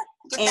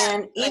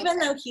 And even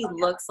though he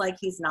looks like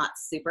he's not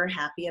super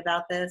happy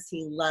about this,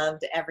 he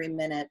loved every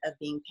minute of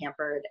being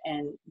pampered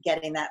and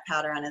getting that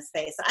powder on his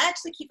face. So I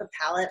actually keep a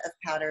palette of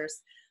powders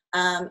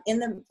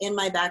in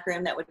my back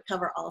room that would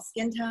cover all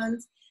skin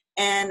tones,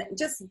 and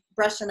just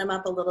brushing them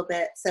up a little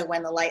bit so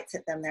when the lights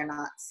hit them, they're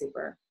not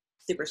super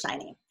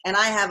shiny. And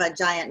I have a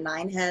giant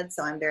 9 head,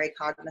 so I'm very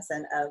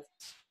cognizant of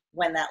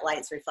when that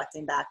light's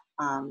reflecting back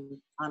on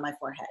my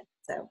forehead.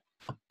 So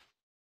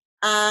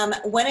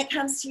when it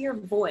comes to your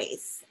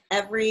voice,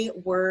 every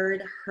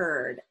word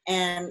heard,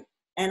 and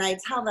I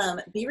tell them,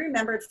 be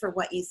remembered for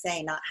what you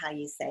say, not how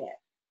you say it.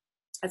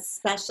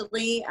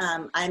 Especially,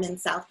 I'm in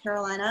South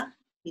Carolina,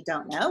 if you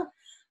don't know.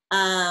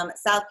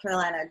 South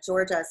Carolina,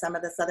 Georgia, some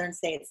of the southern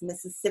states,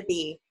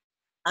 Mississippi,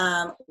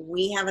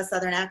 We have a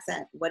Southern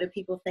accent. What do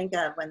people think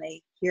of when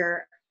they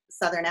hear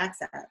Southern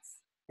accents?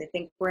 They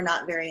think we're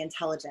not very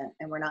intelligent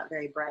and we're not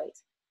very bright.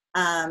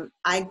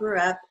 I grew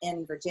up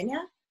in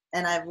Virginia,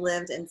 and I've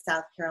lived in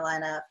South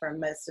Carolina for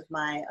most of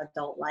my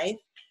adult life.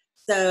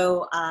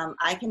 So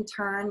I can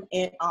turn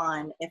it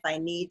on if I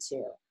need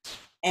to.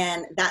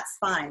 And that's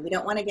fine. We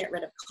don't want to get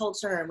rid of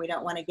culture, and we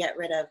don't want to get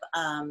rid of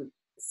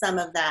some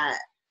of that,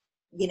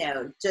 you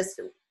know, just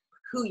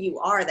who you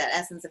are, that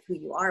essence of who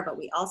you are, but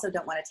we also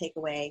don't want to take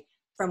away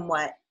from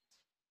what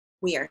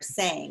we are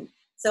saying.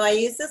 So I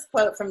use this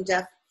quote from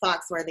Jeff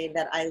Foxworthy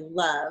that I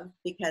love,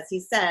 because he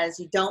says,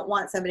 you don't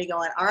want somebody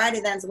going, all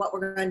righty then, so what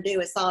we're going to do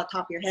is saw the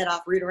top of your head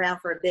off, root around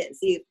for a bit and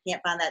see if you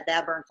can't find that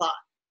dab burn clock.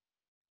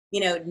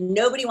 You know,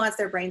 nobody wants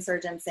their brain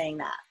surgeon saying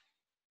that.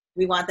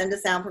 We want them to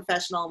sound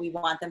professional. We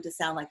want them to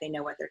sound like they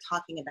know what they're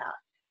talking about.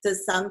 So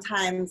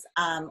sometimes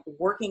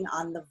working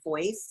on the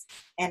voice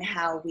and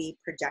how we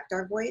project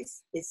our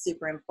voice is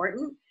super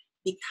important,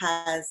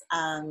 because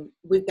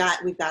we've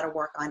got to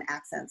work on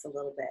accents a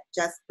little bit,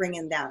 just bring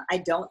them down. I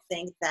don't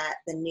think that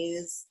the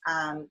news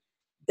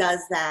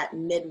does that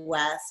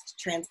Midwest,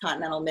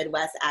 transcontinental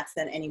Midwest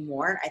accent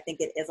anymore. I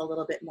think it is a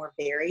little bit more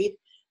varied,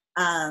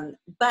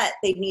 but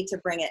they need to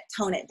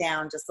tone it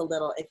down just a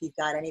little if you've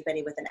got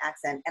anybody with an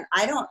accent. And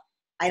I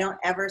don't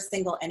ever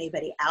single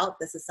anybody out.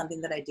 This is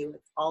something that I do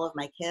with all of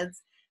my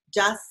kids,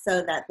 just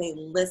so that they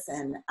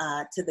listen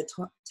to the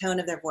tone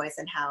of their voice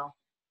and how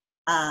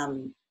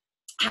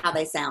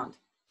they sound.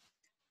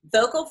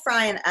 Vocal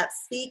fry and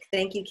upspeak.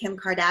 Thank you, Kim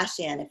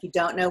Kardashian. If you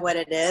don't know what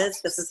it is,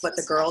 this is what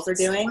the girls are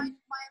doing. My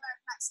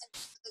American accent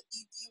that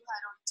you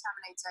heard on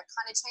Terminator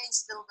kind of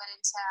changed a little bit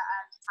into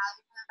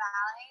Italian from the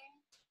Valley.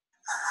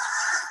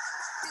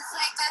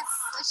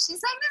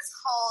 She's like this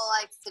whole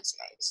like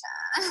situation.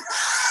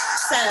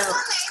 So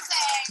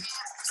amazing.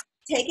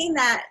 Taking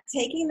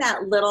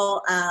that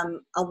little,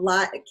 a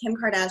lot, Kim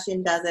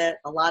Kardashian does it,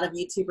 a lot of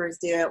YouTubers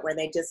do it, where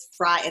they just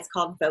fry, it's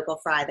called vocal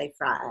fry, they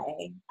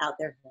fry out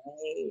their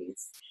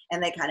voice,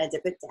 and they kind of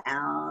dip it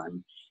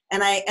down.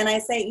 And I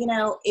say, you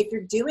know, if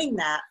you're doing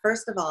that,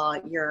 first of all,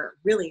 you're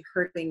really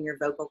hurting your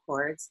vocal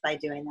cords by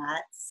doing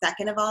that.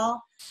 Second of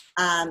all,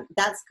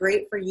 that's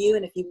great for you,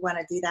 and if you want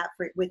to do that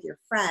with your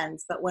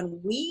friends, but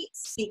when we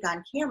speak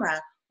on camera,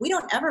 we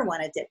don't ever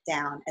want to dip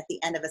down at the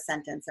end of a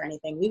sentence or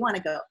anything. We want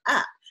to go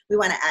up. We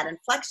want to add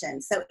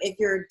inflection. So if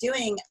you're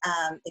doing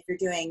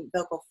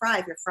vocal fry,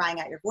 if you're frying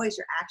out your voice,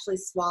 you're actually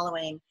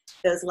swallowing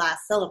those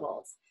last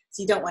syllables.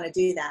 So you don't want to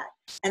do that.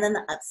 And then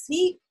the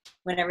upspeak,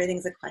 when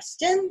everything's a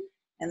question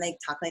and they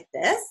talk like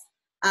this.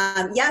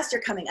 Yes,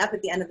 you're coming up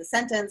at the end of the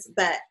sentence,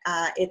 but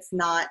it's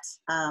not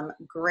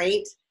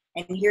great.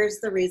 And here's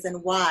the reason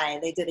why.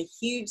 They did a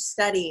huge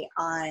study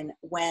on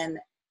when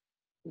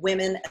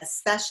women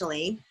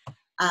especially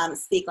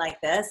speak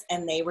like this,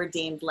 and they were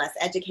deemed less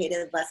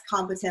educated, less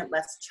competent,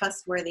 less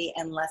trustworthy,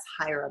 and less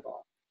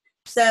hireable.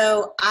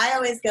 So I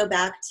always go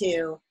back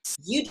to,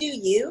 you do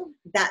you,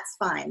 that's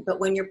fine. But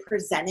when you're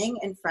presenting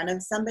in front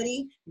of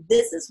somebody,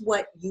 this is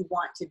what you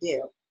want to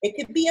do. It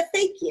could be a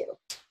fake you,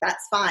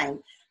 that's fine.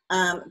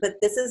 But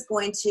this is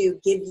going to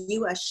give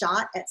you a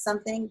shot at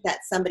something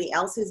that somebody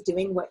else who's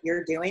doing what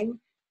you're doing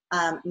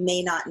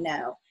may not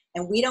know.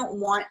 And we don't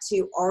want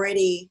to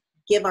already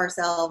give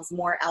ourselves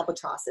more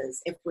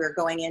albatrosses if we're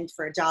going in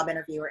for a job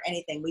interview or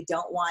anything. We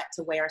don't want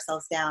to weigh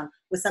ourselves down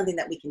with something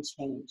that we can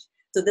change.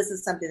 So this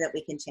is something that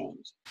we can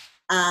change.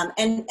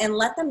 And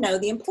let them know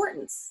the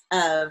importance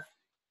of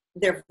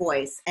their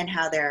voice and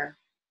how they're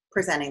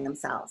presenting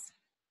themselves.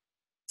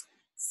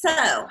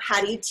 So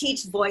how do you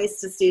teach voice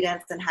to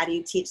students, and how do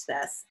you teach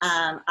this?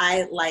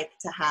 I like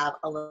to have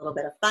a little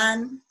bit of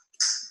fun.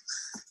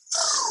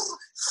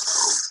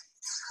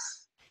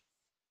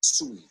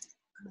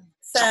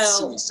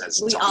 So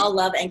we all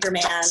love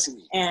Anchorman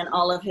and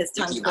all of his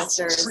tongue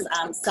twisters.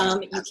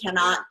 Some you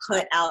cannot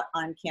put out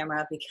on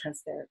camera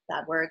because they're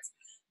bad words.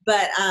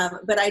 But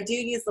I do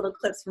use little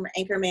clips from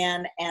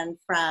Anchorman and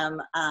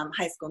from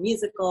High School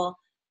Musical,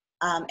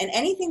 and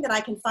anything that I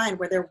can find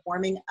where they're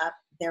warming up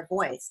their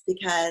voice,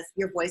 because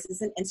your voice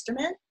is an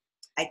instrument.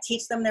 I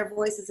teach them their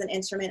voice is an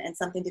instrument and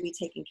something to be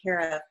taken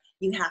care of.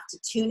 You have to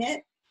tune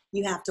it,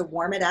 you have to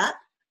warm it up,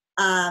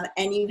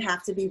 and you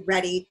have to be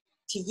ready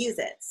to use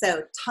it.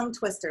 So tongue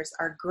twisters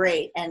are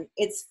great, and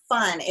it's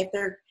fun if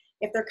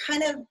they're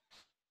kind of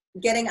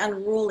getting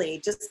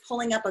unruly. Just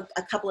pulling up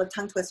a couple of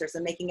tongue twisters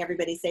and making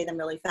everybody say them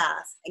really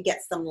fast and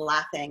gets them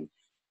laughing.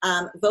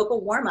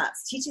 Vocal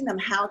warm-ups, teaching them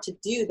how to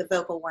do the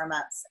vocal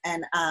warm-ups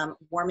and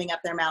warming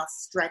up their mouths,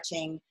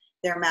 stretching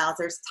their mouths.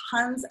 There's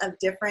tons of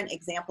different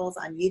examples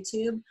on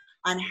YouTube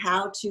on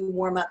how to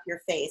warm up your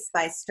face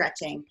by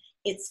stretching.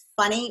 It's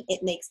funny,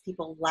 it makes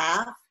people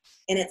laugh,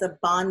 and it's a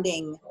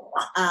bonding,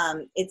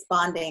 it's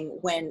bonding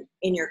when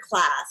in your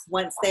class,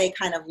 once they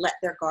kind of let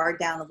their guard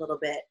down a little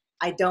bit.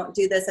 I don't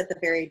do this at the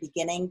very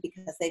beginning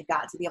because they've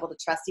got to be able to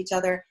trust each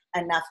other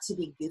enough to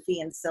be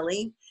goofy and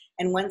silly.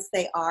 And once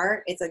they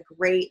are, it's a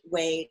great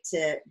way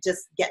to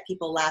just get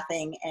people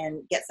laughing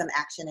and get some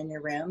action in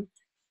your room.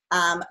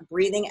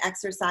 Breathing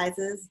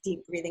exercises,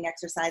 deep breathing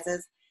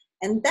exercises.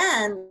 And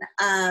then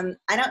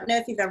I don't know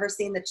if you've ever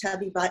seen the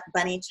Chubby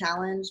Bunny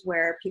Challenge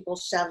where people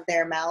shove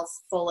their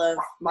mouths full of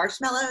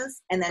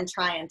marshmallows and then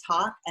try and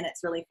talk, and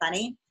it's really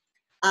funny.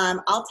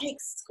 I'll take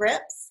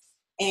scripts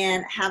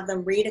and have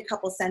them read a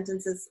couple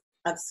sentences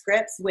of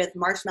scripts with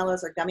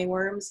marshmallows or gummy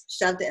worms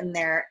shoved in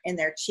their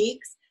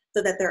cheeks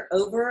so that they're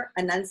over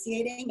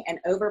enunciating and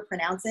over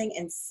pronouncing,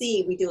 and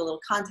see, we do a little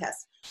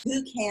contest.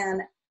 Who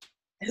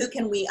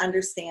can we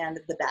understand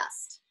the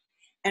best?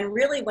 And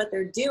really what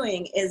they're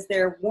doing is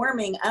they're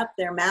warming up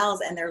their mouths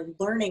and they're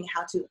learning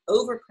how to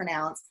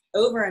overpronounce,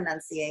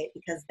 over-enunciate,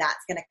 because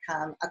that's going to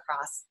come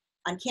across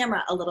on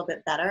camera a little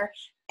bit better.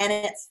 And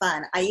it's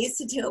fun. I used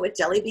to do it with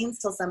jelly beans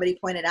till somebody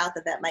pointed out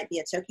that that might be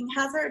a choking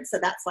hazard. So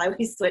that's why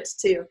we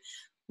switched to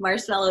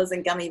marshmallows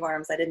and gummy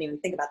worms. I didn't even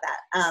think about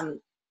that.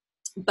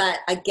 But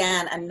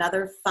again,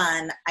 another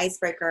fun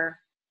icebreaker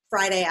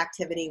Friday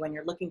activity when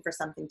you're looking for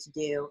something to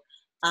do.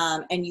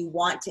 And you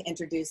want to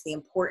introduce the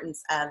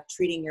importance of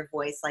treating your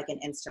voice like an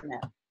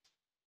instrument.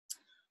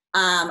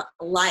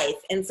 Life,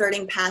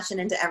 inserting passion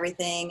into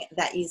everything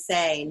that you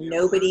say.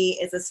 Nobody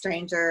is a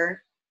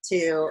stranger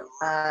to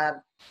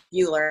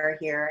Bueller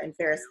here in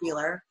Ferris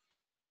Bueller.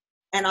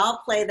 And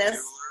I'll play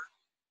this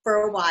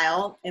for a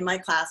while in my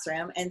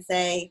classroom and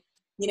say,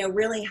 you know,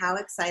 really, how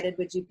excited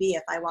would you be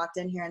if I walked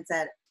in here and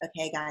said,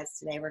 okay, guys,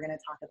 today we're going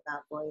to talk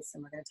about voice,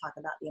 and we're going to talk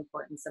about the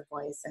importance of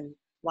voice and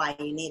why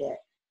you need it.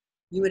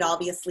 You would all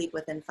be asleep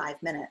within 5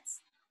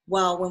 minutes.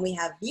 Well, when we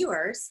have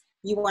viewers,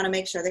 you want to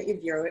make sure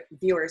that your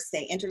viewers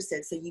stay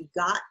interested. So you've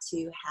got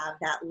to have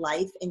that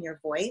life in your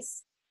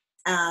voice.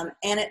 And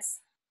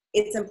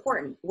it's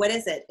important. What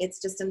is it? It's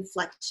just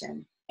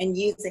inflection and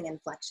using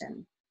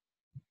inflection.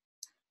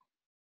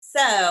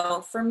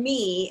 So for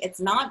me, it's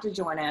not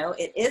DiGiorno,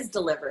 it is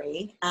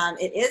delivery.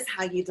 It is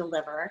how you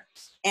deliver.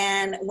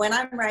 And when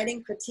I'm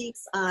writing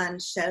critiques on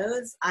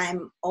shows,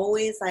 I'm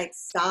always like,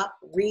 stop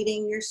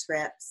reading your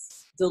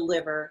scripts,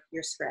 deliver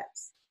your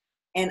scripts.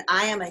 And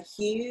I am a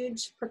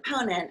huge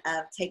proponent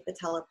of take the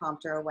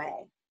teleprompter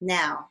away.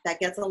 Now,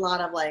 that gets a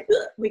lot of like,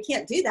 we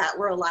can't do that.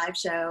 We're a live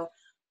show.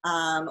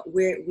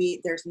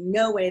 There's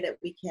no way that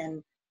we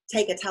can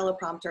take a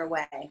teleprompter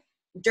away.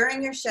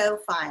 During your show,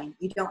 fine,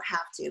 you don't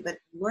have to, but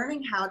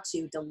learning how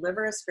to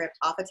deliver a script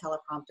off a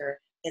teleprompter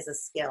is a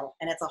skill,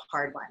 and it's a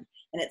hard one,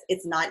 and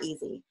it's not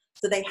easy.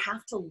 So they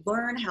have to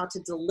learn how to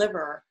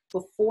deliver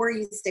before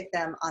you stick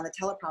them on the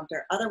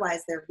teleprompter.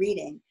 Otherwise, they're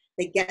reading.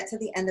 They get to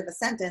the end of a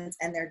sentence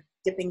and they're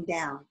dipping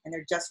down and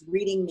they're just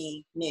reading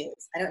me news.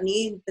 I don't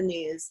need the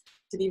news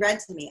to be read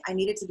to me. I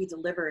need it to be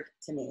delivered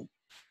to me.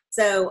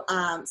 So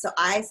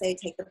I say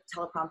take the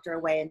teleprompter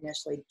away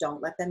initially.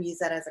 Don't let them use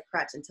that as a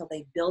crutch until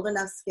they build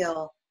enough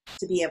skill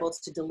to be able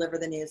to deliver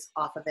the news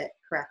off of it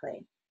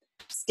correctly.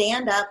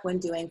 Stand up when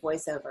doing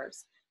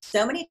voiceovers.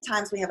 So many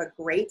times we have a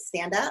great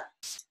stand up,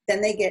 then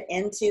they get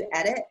into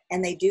edit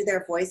and they do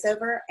their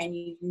voiceover, and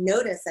you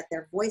notice that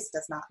their voice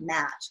does not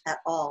match at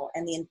all,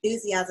 and the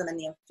enthusiasm and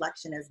the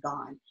inflection is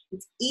gone.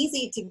 It's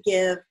easy to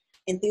give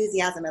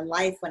enthusiasm in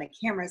life when a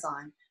camera's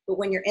on, but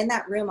when you're in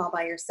that room all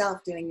by yourself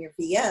doing your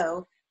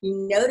VO,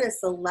 you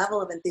notice the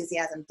level of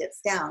enthusiasm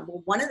dips down.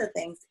 Well, one of the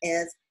things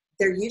is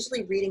they're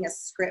usually reading a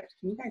script.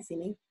 Can you guys see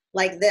me?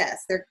 Like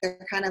this. They're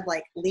kind of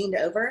like leaned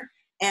over,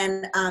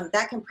 and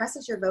that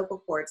compresses your vocal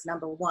cords,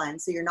 number one,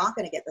 so you're not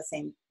going to get the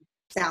same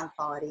sound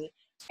quality,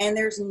 and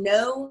there's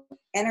no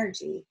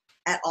energy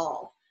at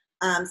all.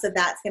 So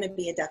that's going to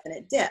be a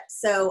definite dip.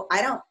 So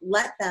I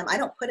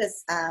don't put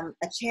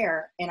a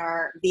chair in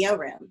our VO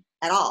room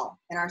at all,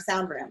 in our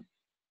sound room.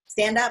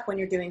 Stand up when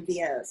you're doing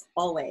VOs,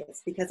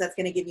 always, because that's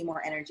going to give you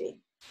more energy.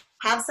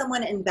 Have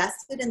someone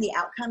invested in the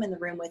outcome in the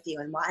room with you.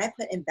 And why I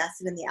put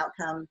invested in the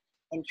outcome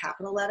in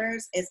capital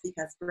letters is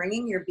because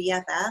bringing your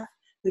BFF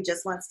who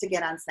just wants to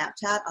get on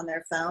Snapchat on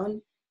their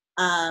phone,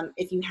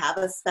 if you have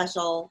a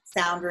special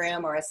sound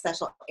room or a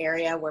special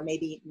area where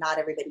maybe not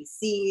everybody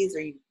sees, or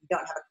you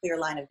don't have a clear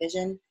line of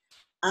vision,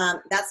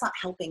 that's not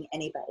helping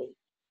anybody.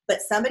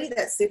 But somebody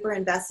that's super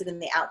invested in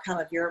the outcome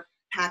of your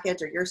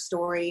package or your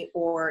story,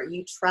 or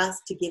you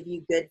trust to give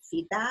you good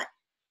feedback,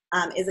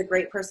 is a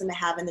great person to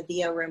have in the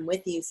VO room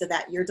with you, so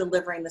that you're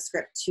delivering the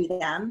script to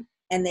them,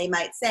 and they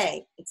might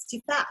say, it's too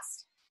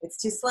fast, it's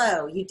too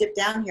slow, you dip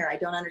down here, I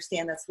don't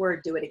understand this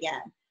word, do it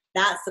again.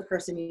 That's the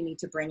person you need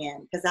to bring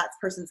in, because that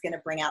person's going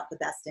to bring out the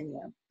best in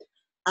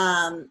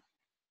you.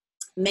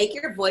 Make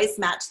your voice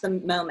match the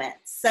moment.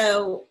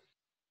 So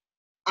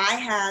I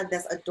had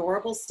this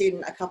adorable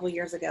student a couple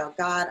years ago.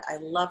 God, I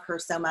love her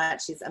so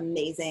much. She's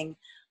amazing.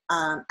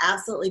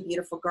 Absolutely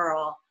beautiful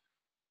girl.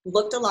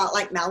 Looked a lot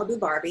like Malibu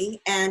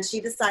Barbie, and she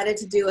decided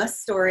to do a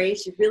story.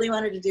 She really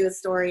wanted to do a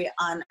story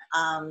on,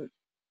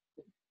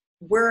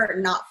 we're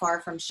not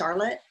far from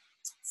Charlotte.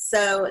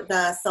 So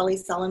the Sully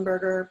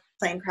Sullenberger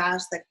plane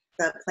crash,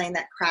 the plane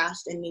that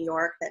crashed in New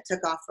York that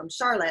took off from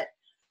Charlotte,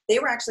 they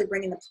were actually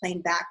bringing the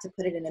plane back to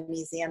put it in a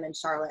museum in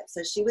Charlotte.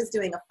 So she was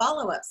doing a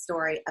follow-up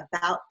story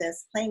about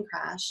this plane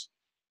crash.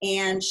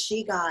 And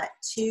she got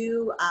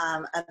two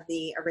of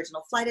the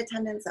original flight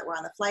attendants that were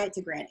on the flight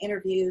to grant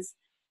interviews.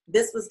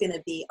 This was going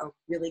to be a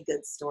really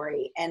good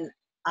story. And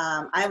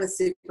I was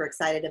super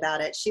excited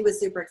about it. She was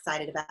super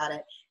excited about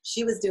it.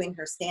 She was doing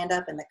her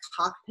stand-up in the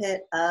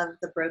cockpit of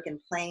the broken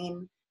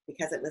plane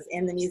because it was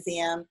in the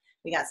museum.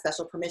 We got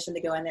special permission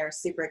to go in there,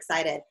 super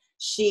excited.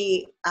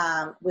 She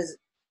was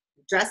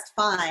dressed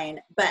fine,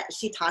 but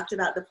she talked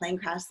about the plane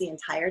crash the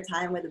entire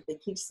time with a big,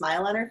 huge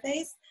smile on her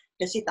face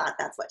because she thought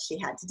that's what she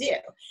had to do.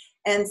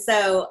 And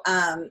so,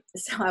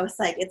 so I was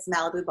like, it's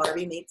Malibu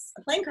Barbie meets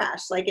a plane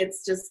crash. Like,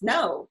 it's just,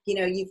 no, you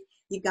know,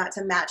 you've got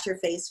to match your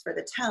face for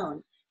the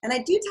tone. And I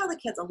do tell the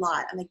kids a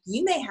lot, I'm like,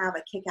 you may have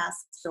a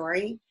kick-ass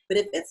story, but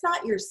if it's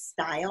not your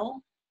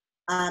style,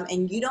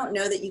 and you don't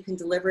know that you can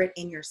deliver it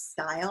in your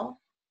style,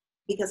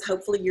 because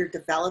hopefully you're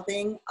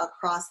developing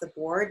across the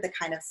board the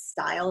kind of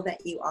style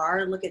that you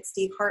are. Look at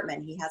Steve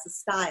Hartman, he has a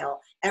style.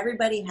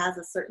 Everybody has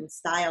a certain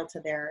style to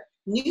their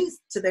news,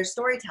 to their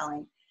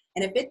storytelling.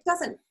 And if it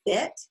doesn't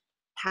fit,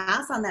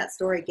 pass on that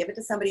story, give it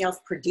to somebody else,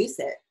 produce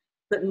it,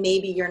 but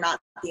maybe you're not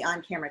the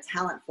on-camera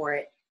talent for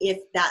it if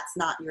that's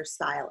not your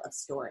style of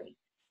story.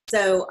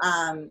 So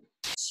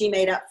she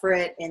made up for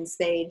it in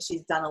spades.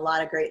 She's done a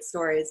lot of great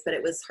stories, but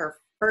it was her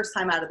first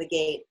time out of the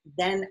gate.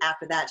 Then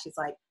after that, she's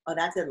like, oh,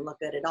 that didn't look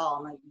good at all.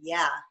 I'm like,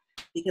 yeah,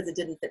 because it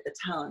didn't fit the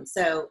tone.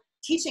 So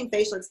teaching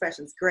facial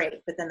expression is great,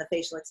 but then the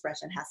facial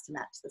expression has to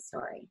match the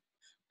story.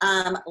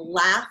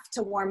 Laugh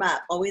to warm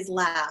up, always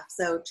laugh.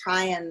 So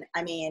try and,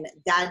 I mean,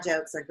 dad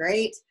jokes are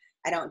great.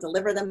 I don't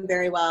deliver them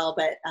very well,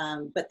 but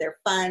they're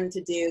fun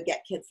to do,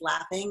 get kids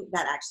laughing.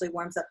 That actually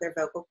warms up their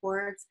vocal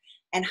cords.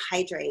 And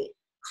hydrate.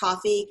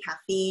 Coffee,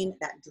 caffeine,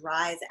 that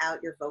dries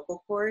out your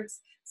vocal cords.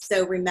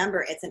 So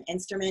remember, it's an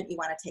instrument. You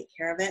want to take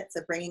care of it.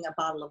 So bringing a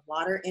bottle of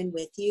water in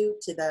with you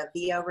to the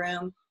VO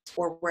room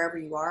or wherever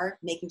you are,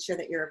 making sure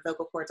that your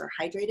vocal cords are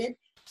hydrated,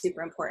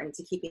 super important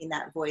to keeping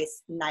that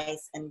voice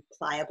nice and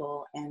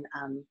pliable and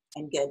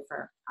good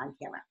for on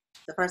camera.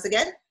 So far, so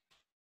good?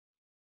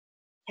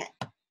 Okay.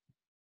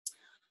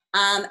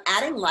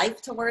 Adding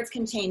life to words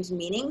can change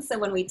meaning. So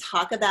when we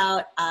talk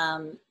about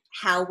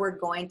how we're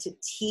going to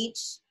teach,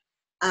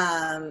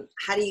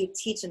 how do you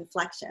teach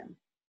inflection,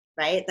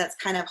 right? That's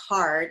kind of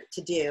hard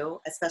to do,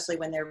 especially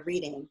when they're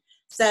reading.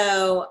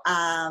 So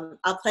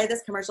I'll play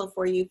this commercial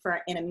for you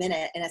in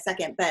a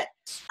second, but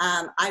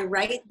I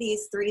write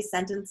these 3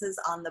 sentences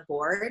on the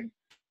board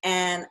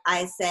and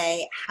I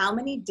say, how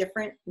many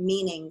different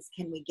meanings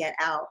can we get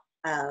out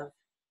of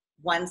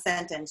one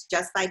sentence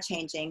just by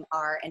changing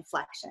our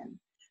inflection?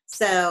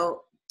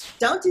 So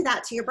don't do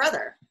that to your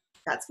brother.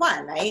 That's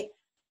one, right?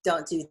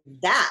 Don't do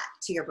that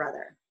to your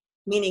brother.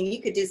 Meaning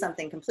you could do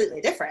something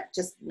completely different,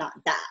 just not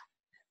that.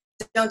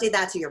 Don't do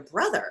that to your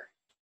brother,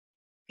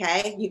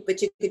 okay?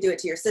 But you could do it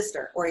to your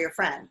sister or your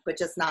friend, but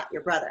just not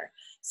your brother.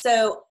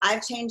 So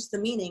I've changed the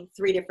meaning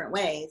 3 different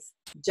ways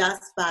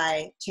just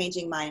by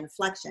changing my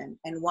inflection,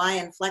 and why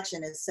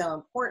inflection is so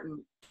important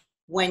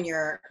when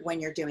you're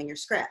doing your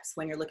scripts,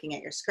 when you're looking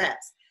at your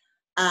scripts.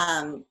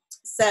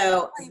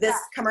 So this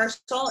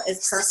commercial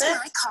is perfect. This is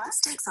my car.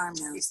 State Farm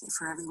knows that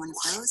for every one of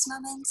those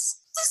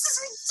moments, this is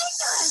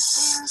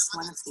ridiculous. There's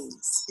one of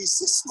these. Is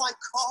this my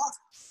car?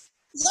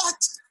 What?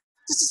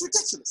 This is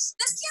ridiculous.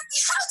 This can't be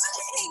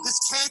happening. This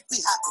can't be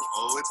happening.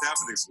 Oh, it's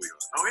happening,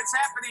 sweetheart. Oh, it's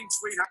happening,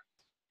 sweetheart.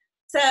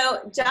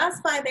 So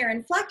just by their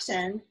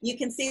inflection, you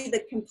can see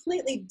the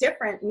completely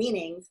different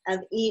meanings of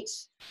each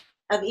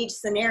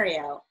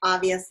scenario.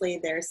 Obviously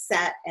there's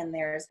set and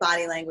there's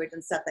body language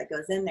and stuff that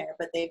goes in there,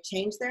 but they've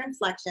changed their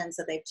inflection,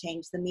 so they've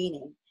changed the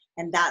meaning.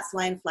 And that's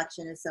why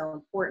inflection is so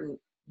important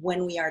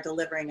when we are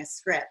delivering a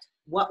script.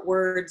 What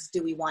words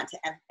do we want to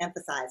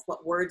emphasize?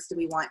 What words do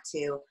we want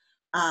to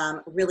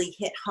really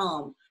hit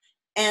home?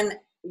 And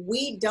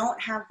we don't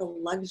have the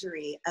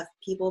luxury of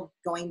people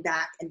going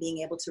back and being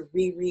able to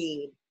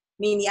reread. I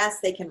mean, yes,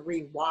 they can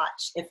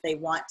rewatch if they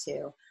want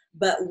to,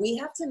 but we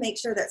have to make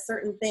sure that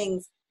certain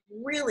things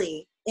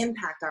really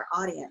impact our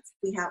audience.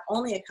 We have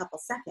only a couple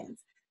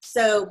seconds.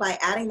 So by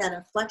adding that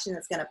inflection,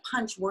 it's going to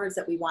punch words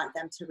that we want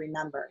them to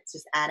remember. It's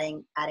just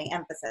adding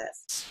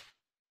emphasis.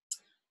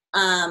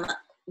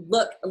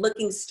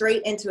 Looking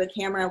straight into a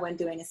camera when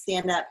doing a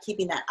stand-up,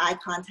 keeping that eye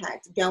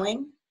contact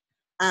going.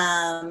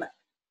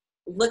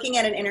 Looking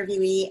at an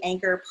interviewee,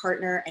 anchor,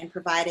 partner, and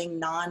providing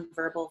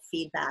nonverbal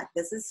feedback.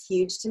 This is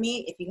huge to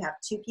me. If you have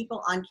 2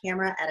 people on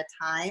camera at a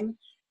time,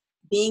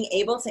 being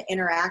able to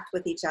interact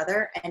with each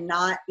other and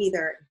not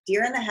either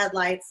deer in the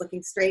headlights,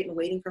 looking straight and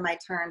waiting for my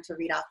turn to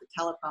read off the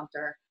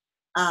teleprompter,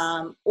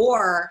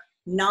 or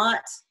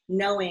not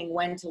knowing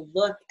when to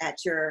look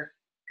at your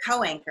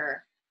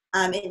co-anchor.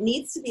 It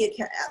needs to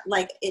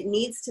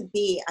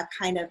be a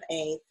kind of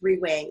a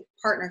 3-way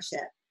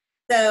partnership.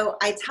 So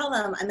I tell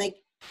them, I'm like,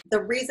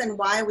 the reason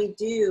why we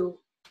do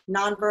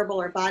nonverbal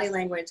or body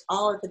language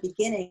all at the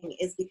beginning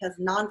is because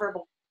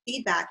nonverbal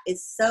feedback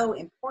is so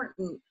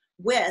important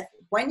with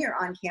when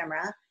you're on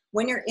camera,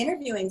 when you're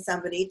interviewing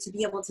somebody, to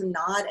be able to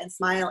nod and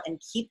smile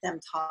and keep them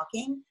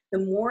talking. The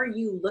more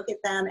you look at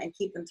them and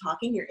keep them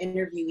talking, your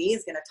interviewee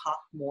is going to talk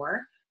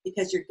more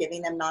because you're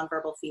giving them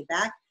nonverbal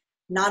feedback.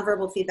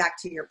 Nonverbal feedback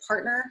to your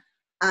partner,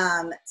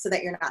 so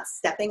that you're not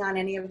stepping on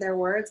any of their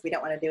words. We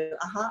don't want to do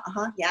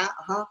yeah,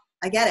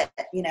 I get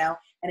it, you know,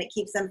 and it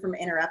keeps them from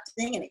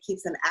interrupting, and it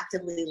keeps them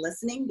actively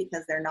listening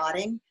because they're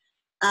nodding.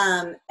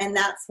 And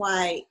that's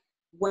why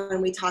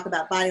when we talk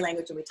about body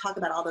language and we talk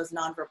about all those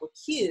nonverbal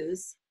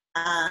cues,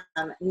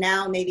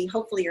 now maybe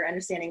hopefully you're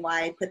understanding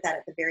why I put that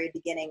at the very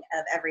beginning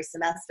of every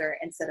semester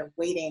instead of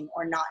waiting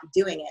or not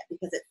doing it,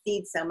 because it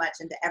feeds so much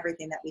into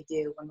everything that we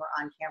do when we're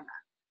on camera.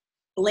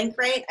 Blink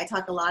rate, I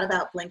talk a lot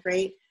about blink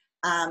rate.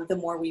 The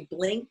more we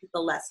blink,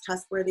 the less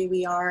trustworthy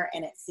we are,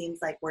 and it seems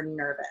like we're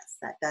nervous.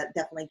 That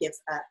definitely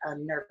gives a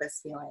nervous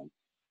feeling.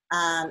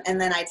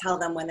 And then I tell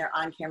them when they're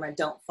on camera,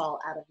 don't fall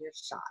out of your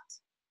shot.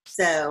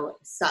 So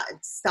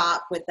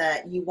stop with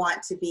the, you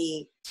want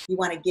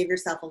to give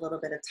yourself a little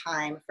bit of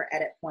time for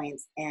edit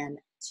points and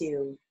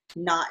to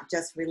not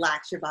just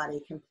relax your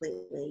body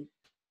completely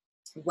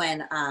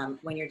when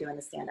you're doing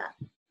the stand-up.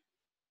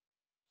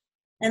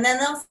 And then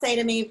they'll say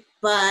to me,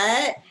 but I'm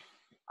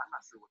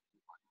not sure what to do.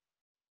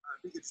 I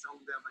think it's shown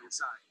down by your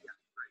side. Yeah,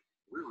 great.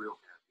 We're real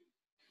happy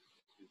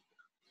with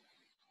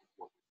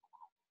what we're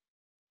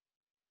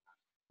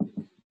going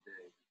on.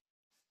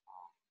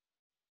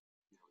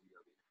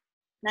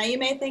 Now you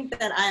may think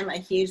that I'm a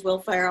huge Will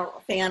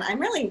Ferrell fan. I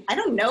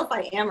don't know if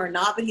I am or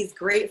not, but he's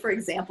great for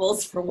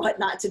examples for what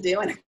not to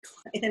do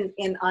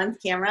in on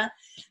camera.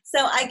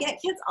 So I get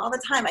kids all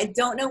the time. I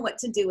don't know what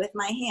to do with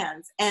my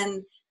hands,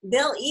 and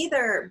they'll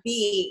either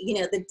be, you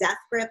know, the death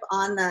grip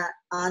on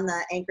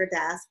the anchor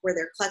desk where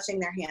they're clutching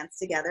their hands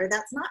together.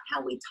 That's not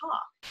how we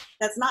talk.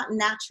 That's not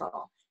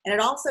natural. And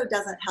it also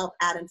doesn't help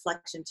add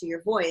inflection to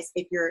your voice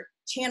if you're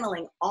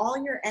channeling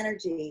all your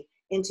energy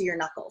into your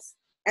knuckles.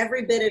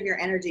 Every bit of your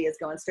energy is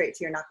going straight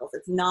to your knuckles.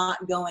 It's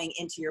not going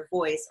into your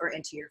voice or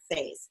into your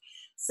face.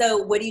 So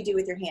what do you do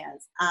with your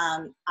hands?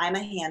 I'm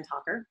a hand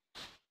talker.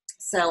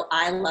 So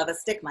I love a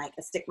stick mic.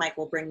 A stick mic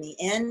will bring me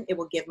in. It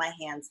will give my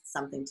hands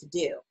something to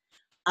do.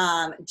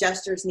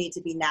 Gestures need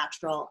to be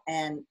natural,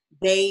 and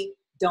they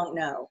don't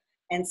know.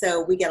 And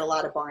so we get a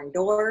lot of barn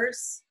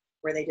doors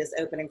where they just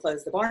open and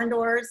close the barn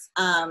doors.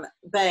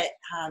 But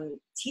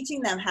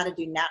teaching them how to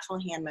do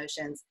natural hand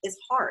motions is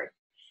hard.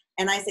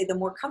 And I say the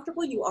more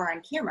comfortable you are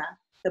on camera,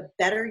 the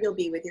better you'll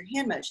be with your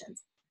hand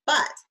motions.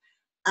 But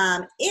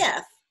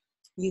if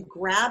you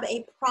grab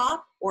a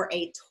prop or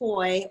a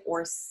toy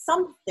or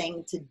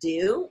something to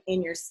do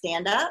in your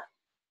stand-up,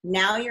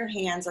 now your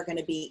hands are going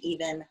to be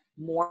even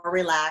more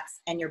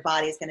relaxed and your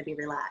body is going to be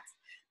relaxed.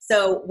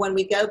 So when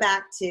we go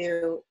back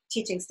to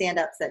teaching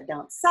stand-ups that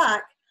don't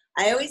suck,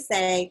 I always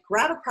say,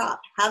 grab a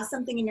prop, have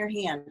something in your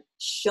hand,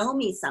 show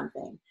me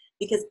something.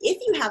 Because if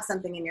you have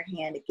something in your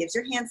hand, it gives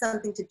your hand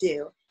something to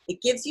do. It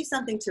gives you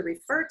something to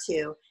refer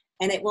to,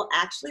 and it will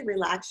actually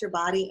relax your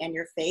body and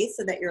your face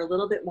so that you're a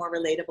little bit more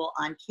relatable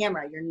on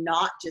camera. You're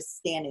not just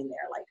standing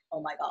there like,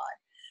 oh my God.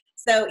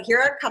 So here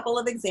are a couple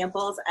of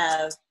examples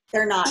of,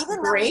 they're not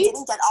even great, though we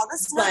didn't get all the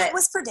snow that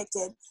was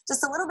predicted,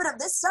 just a little bit of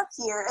this stuff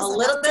here is a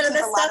little bit of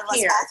this stuff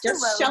here,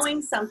 just roads.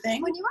 showing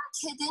something. When you were a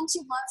kid, didn't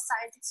you love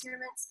science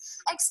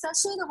experiments,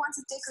 especially the ones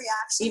with big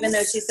reactions? Even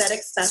though she said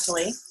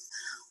especially.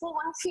 Well,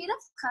 one creative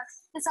cook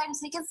decided to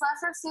take his love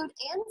for food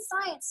and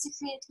science to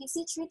create a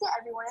tasty treat that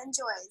everyone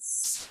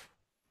enjoys.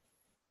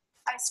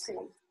 Ice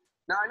cream.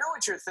 Now, I know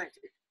what you're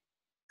thinking.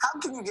 How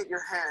can you get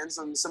your hands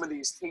on some of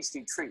these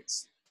tasty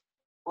treats?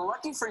 Well,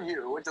 lucky for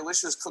you, a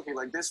delicious cookie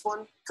like this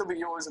one could be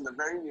yours in the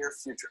very near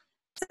future.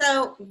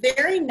 So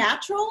very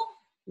natural,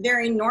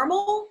 very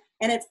normal,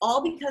 and it's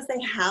all because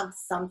they have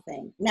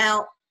something.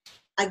 Now,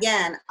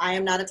 again, I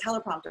am not a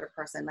teleprompter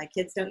person. My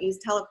kids don't use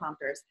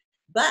teleprompters,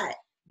 but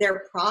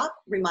their prop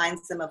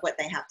reminds them of what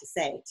they have to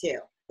say too.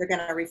 They're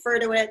going to refer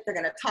to it. They're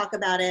going to talk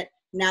about it.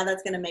 Now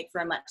that's going to make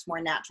for a much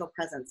more natural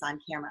presence on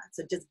camera.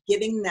 So just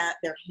giving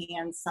their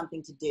hands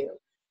something to do.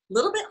 A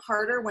little bit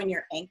harder when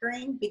you're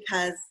anchoring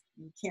because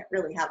you can't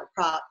really have a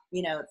prop,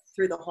 you know,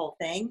 through the whole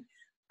thing.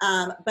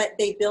 But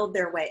they build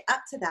their way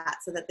up to that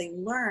so that they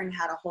learn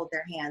how to hold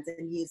their hands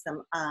and use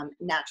them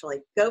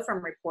naturally. Go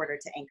from reporter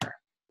to anchor.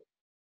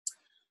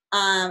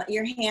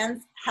 Your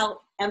hands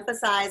help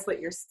emphasize what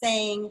you're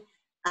saying.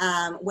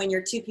 When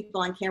you're two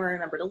people on camera,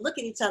 remember to look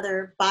at each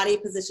other. Body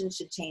position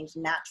should change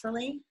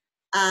naturally.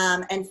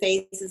 And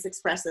face is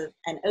expressive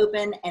and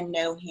open, and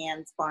no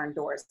hands, barn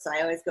doors. So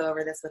I always go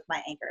over this with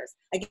my anchors.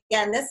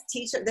 Again, this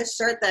t-shirt, this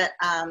shirt that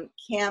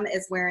Cam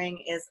is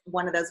wearing is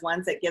one of those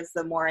ones that gives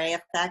the moire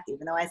effect.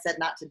 Even though I said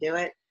not to do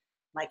it,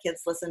 my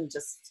kids listen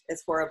just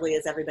as horribly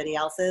as everybody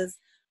else's.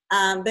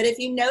 But if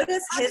you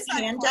notice his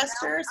hand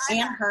gestures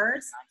and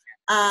hers,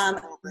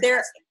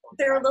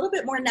 they're a little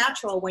bit more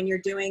natural when you're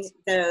doing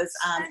those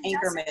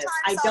anchor moves.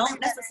 I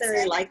don't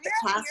necessarily like the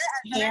clasped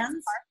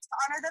hands,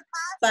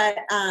 but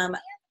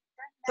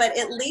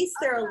at least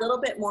they're a little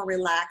bit more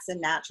relaxed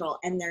and natural,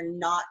 and they're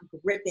not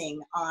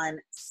gripping on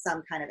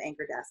some kind of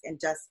anchor desk and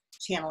just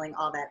channeling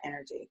all that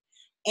energy.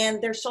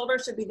 And their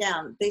shoulders should be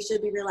down. They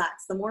should be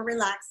relaxed. The more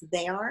relaxed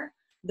they are,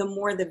 the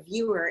more the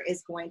viewer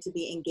is going to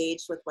be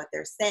engaged with what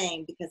they're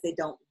saying because they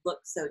don't look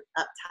so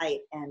uptight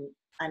and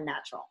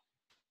unnatural.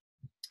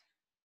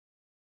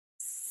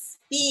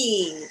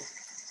 Speed.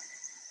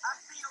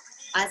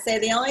 I say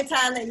the only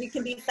time that you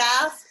can be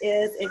fast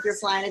is if you're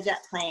flying a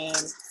jet plane.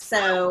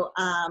 So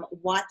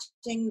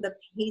watching the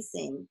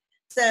pacing.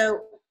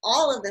 So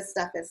all of this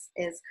stuff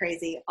is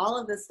crazy. All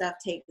of this stuff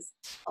takes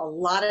a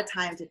lot of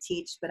time to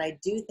teach, but I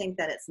do think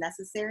that it's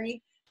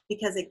necessary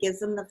because it gives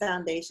them the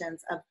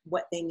foundations of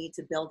what they need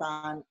to build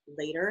on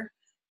later.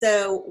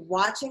 So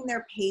watching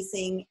their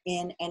pacing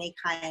in any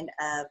kind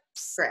of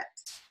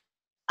script.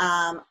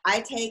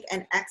 I take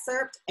an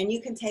excerpt, and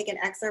you can take an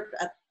excerpt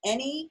of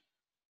any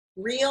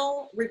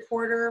real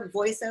reporter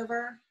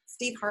voiceover.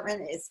 Steve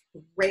Hartman is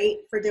great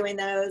for doing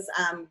those,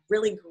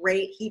 really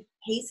great. He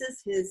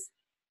paces his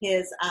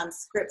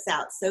scripts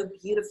out so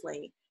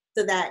beautifully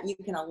so that you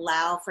can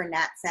allow for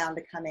nat sound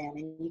to come in,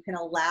 and you can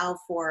allow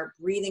for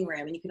breathing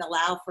room, and you can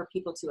allow for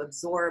people to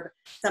absorb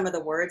some of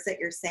the words that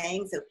you're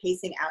saying. So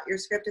pacing out your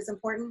script is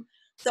important.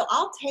 So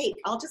I'll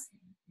just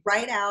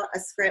write out a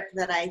script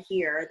that I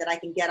hear that I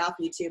can get off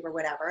YouTube or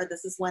whatever.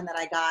 This is one that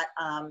I got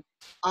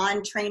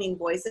on Training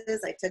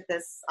Voices. I took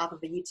this off of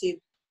a YouTube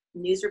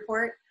news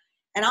report,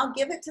 and I'll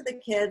give it to the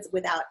kids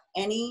without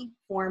any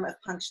form of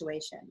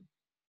punctuation.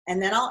 And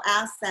then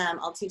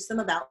I'll teach them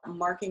about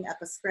marking up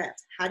a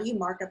script. How do you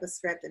mark up a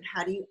script, and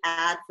how do you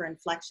add for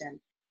inflection?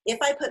 If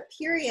I put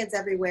periods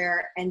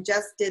everywhere and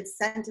just did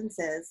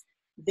sentences,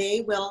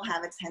 they will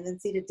have a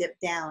tendency to dip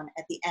down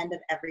at the end of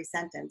every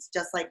sentence,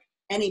 just like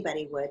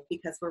anybody would,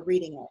 because we're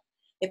reading it.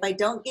 If I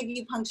don't give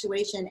you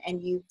punctuation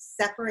and you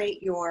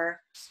separate your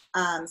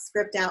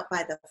script out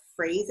by the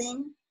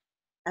phrasing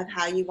of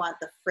how you want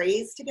the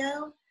phrase to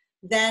go,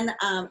 then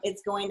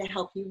it's going to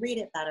help you read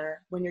it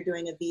better when you're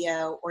doing a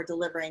VO or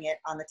delivering it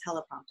on the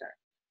teleprompter.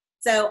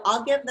 So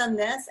I'll give them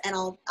this, and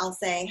I'll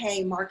say,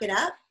 hey, mark it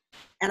up,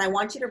 and I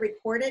want you to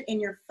record it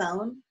in your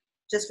phone.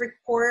 Just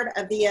record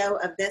a VO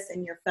of this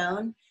in your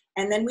phone,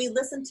 and then we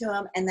listen to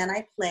them, and then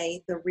I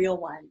play the real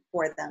one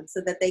for them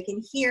so that they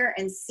can hear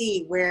and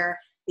see where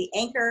the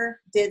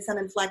anchor did some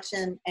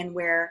inflection and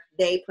where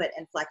they put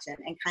inflection,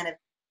 and kind of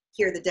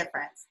hear the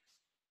difference.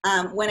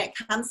 When it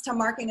comes to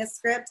marking a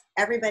script,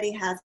 everybody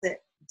has it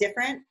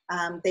different.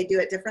 They do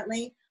it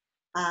differently.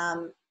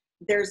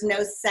 There's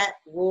no set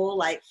rule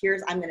like,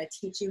 I'm going to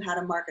teach you how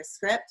to mark a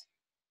script.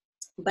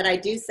 But I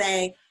do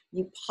say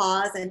you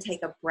pause and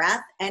take a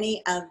breath.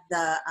 Any of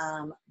the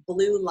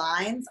blue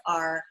lines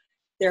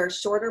there are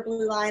shorter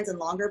blue lines and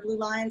longer blue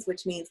lines,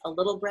 which means a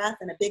little breath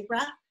and a big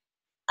breath,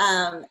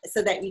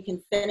 so that you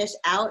can finish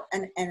out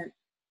and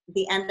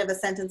the end of a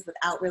sentence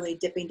without really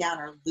dipping down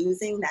or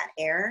losing that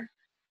air.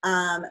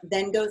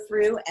 Then go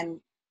through and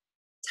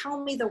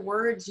tell me the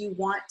words you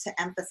want to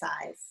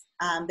emphasize,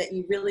 that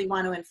you really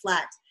want to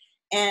inflect.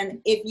 And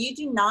if you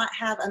do not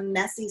have a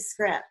messy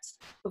script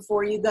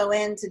before you go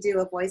in to do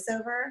a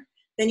voiceover,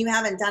 then you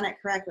haven't done it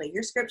correctly.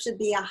 Your script should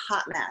be a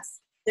hot mess.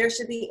 There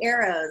should be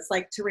arrows,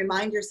 like to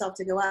remind yourself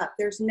to go up.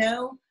 There's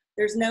no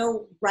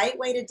right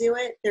way to do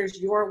it. There's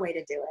your way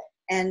to do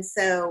it. And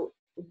so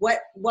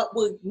what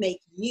will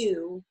make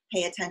you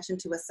pay attention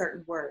to a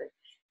certain word?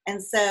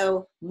 And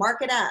so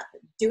mark it up,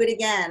 do it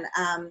again.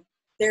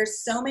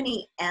 There's so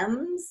many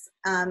M's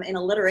in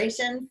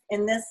alliteration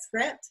in this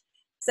script.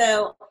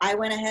 So I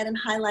went ahead and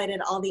highlighted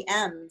all the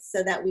M's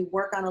so that we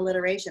work on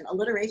alliteration.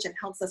 Alliteration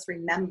helps us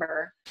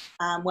remember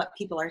what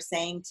people are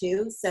saying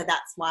too. So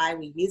that's why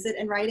we use it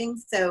in writing.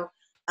 So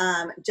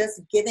just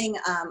giving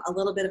a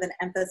little bit of an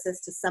emphasis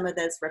to some of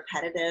those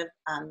repetitive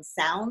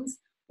sounds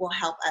will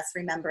help us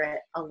remember it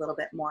a little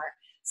bit more.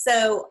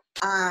 So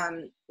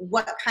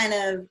what kind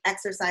of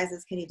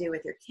exercises can you do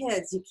with your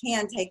kids? You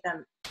can take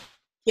them,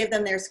 give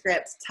them their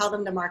scripts, tell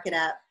them to mark it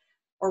up,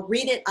 or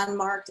read it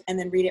unmarked and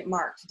then read it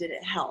marked. Did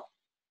it help?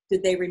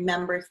 Did they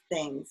remember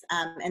things?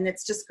 And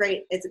it's just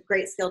great. It's a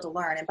great skill to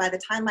learn. And by the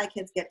time my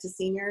kids get to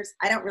seniors,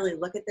 I don't really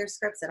look at their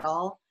scripts at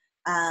all.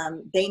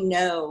 They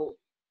know,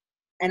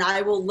 and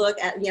I will look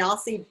at, I'll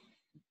see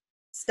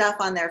stuff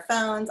on their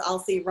phones. I'll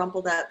see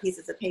rumpled up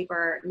pieces of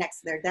paper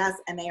next to their desk,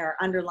 and they are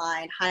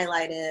underlined,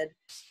 highlighted,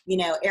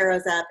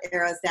 arrows up,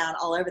 arrows down,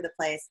 all over the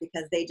place,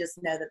 because they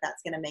just know that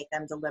that's going to make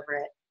them deliver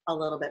it a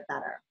little bit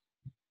better.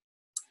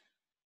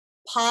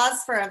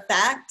 Pause for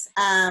effect.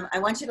 I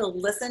want you to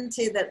listen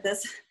to that.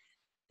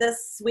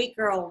 This sweet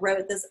girl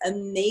wrote this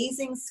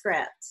amazing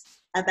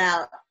script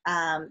about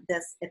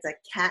this. It's a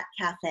cat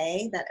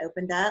cafe that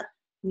opened up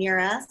near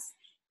us,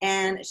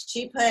 and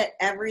she put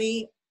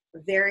every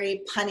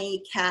very punny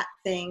cat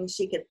thing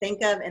she could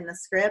think of in the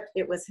script.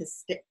 It was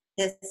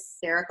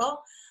hysterical.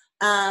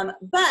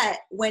 But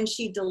when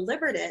she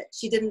delivered it,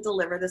 she didn't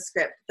deliver the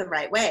script the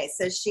right way.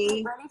 So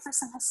Get ready for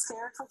some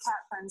hysterical cat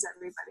puns,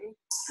 everybody.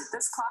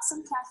 This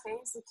Clawsome Cafe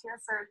is the cure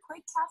for a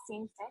quick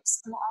caffeine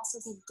fix and will also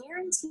be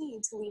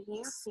guaranteed to leave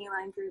you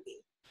feline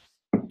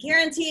groovy.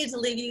 Guaranteed to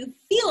leave you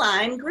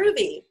feline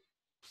groovy.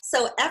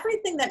 So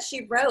everything that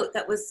she wrote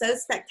that was so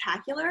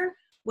spectacular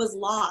was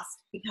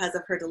lost because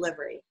of her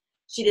delivery.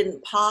 She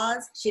didn't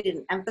pause. She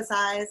didn't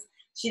emphasize.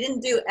 She didn't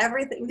do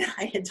everything that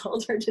I had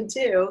told her to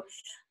do.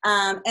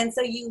 And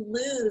so you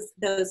lose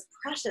those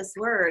precious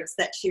words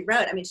that she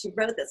wrote. I mean, she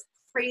wrote this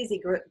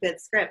crazy good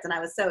script, and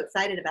I was so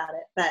excited about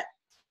it. But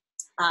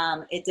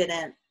it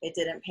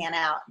didn't pan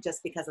out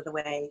just because of the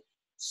way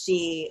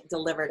she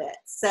delivered it.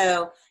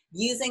 So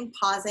using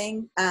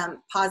pausing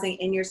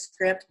in your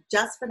script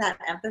just for that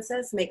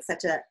emphasis makes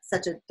such a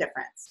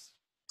difference.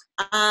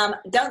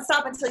 Don't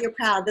stop until you're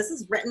proud. This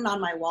is written on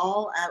my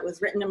wall. It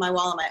was written in my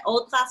wall in my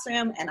old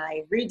classroom, and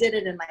I redid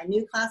it in my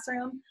new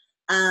classroom.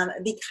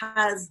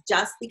 Because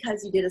just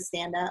because you did a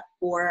stand-up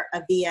or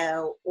a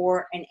VO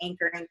or an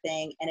anchoring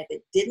thing, and if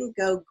it didn't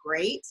go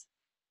great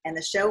and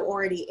the show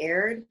already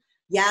aired,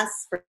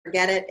 yes,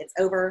 forget it, it's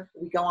over,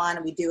 we go on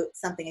and we do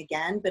something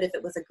again. But if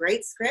it was a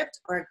great script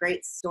or a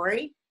great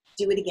story,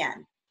 do it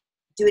again.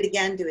 Do it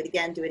again, do it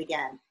again, do it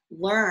again.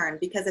 Learn,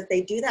 because if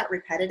they do that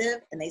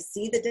repetitive and they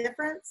see the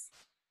difference,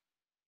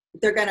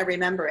 they're going to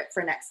remember it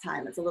for next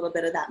time. It's a little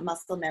bit of that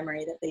muscle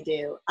memory that they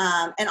do.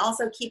 And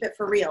also keep it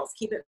for reels.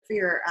 Keep it for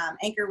your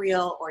anchor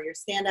reel or your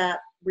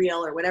stand-up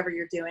reel or whatever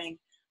you're doing,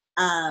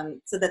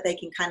 so that they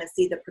can kind of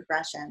see the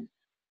progression.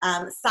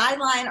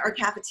 Sideline or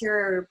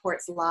cafeteria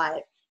reports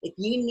live. If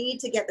you need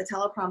to get the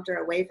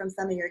teleprompter away from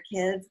some of your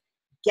kids,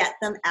 get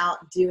them out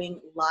doing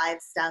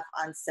live stuff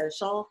on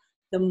social.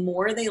 The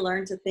more they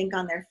learn to think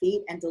on their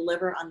feet and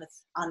deliver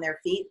on their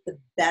feet, the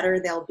better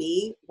they'll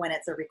be when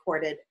it's a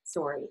recorded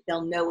story.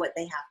 They'll know what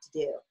they have to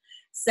do.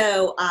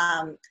 So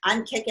I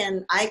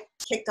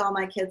kicked all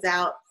my kids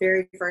out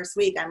very first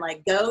week. I'm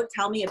like, go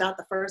tell me about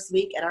the first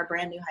week at our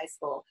brand new high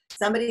school.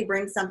 Somebody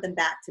bring something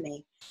back to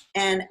me.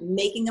 And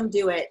making them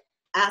do it,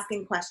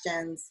 asking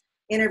questions,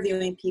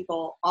 interviewing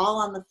people all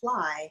on the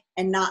fly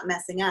and not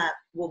messing up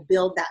will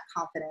build that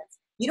confidence.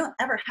 You don't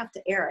ever have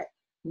to air it.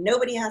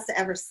 Nobody has to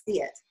ever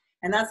see it.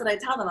 And that's what I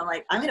tell them. I'm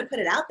like, I'm going to put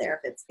it out there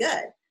if it's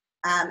good.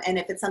 And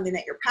if it's something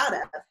that you're proud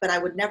of, but I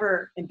would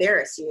never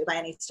embarrass you by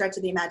any stretch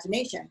of the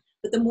imagination.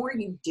 But the more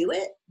you do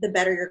it, the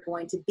better you're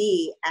going to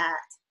be at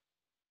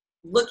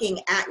looking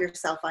at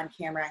yourself on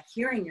camera,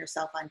 hearing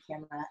yourself on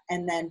camera,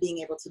 and then being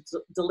able to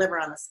deliver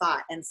on the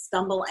spot and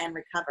stumble and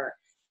recover,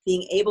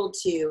 being able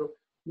to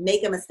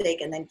make a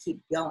mistake and then keep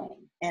going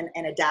and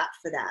adapt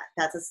for that.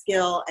 That's a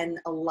skill. And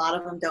a lot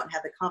of them don't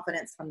have the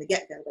confidence from the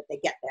get-go, but they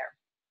get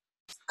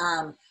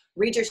there.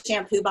 Read your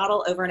shampoo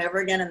bottle over and over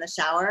again in the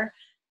shower.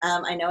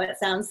 I know it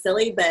sounds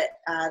silly, but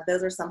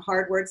those are some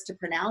hard words to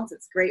pronounce.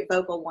 It's great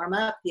vocal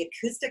warm-up. The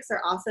acoustics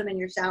are awesome in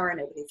your shower.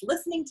 Nobody's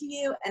listening to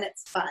you, and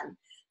it's fun.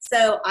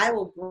 So I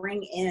will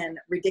bring in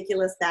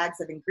ridiculous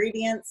bags of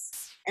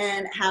ingredients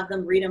and have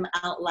them read them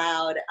out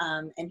loud.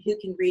 And who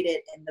can read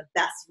it in the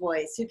best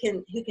voice? Who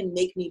can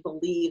make me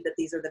believe that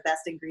these are the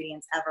best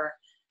ingredients ever?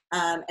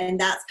 And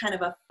that's kind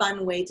of a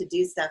fun way to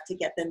do stuff to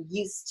get them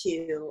used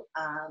to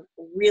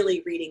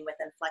really reading with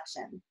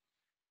inflection.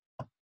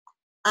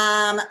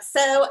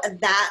 So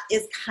that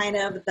is kind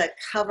of the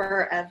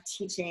cover of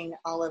teaching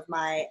all of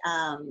my,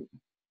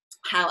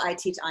 how I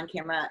teach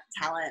on-camera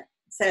talent.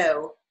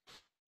 So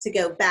to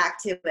go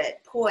back to it,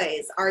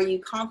 poise, are you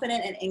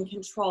confident and in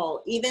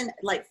control? Even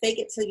like fake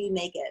it till you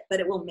make it, but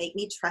it will make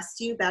me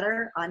trust you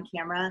better on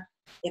camera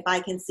if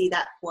I can see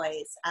that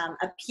poise.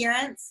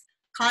 Appearance,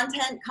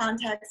 content,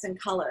 context, and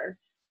color.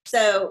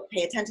 So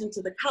pay attention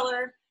to the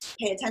color,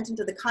 pay attention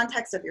to the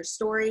context of your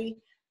story,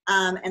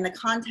 and the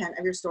content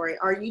of your story.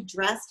 Are you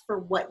dressed for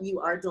what you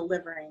are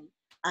delivering?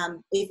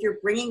 If you're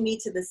bringing me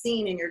to the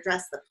scene and you're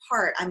dressed the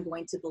part, I'm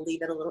going to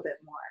believe it a little bit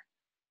more.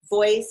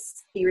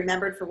 Voice, be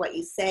remembered for what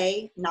you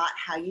say, not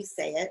how you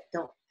say it.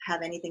 Don't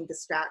have anything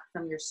distract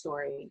from your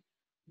story.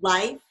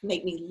 Life,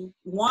 make me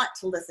want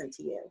to listen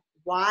to you.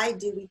 Why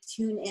do we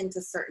tune into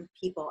certain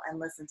people and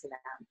listen to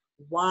them?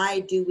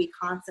 Why do we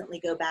constantly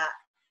go back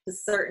to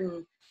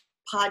certain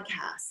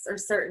podcasts or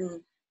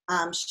certain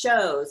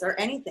shows or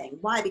anything?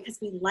 Why? Because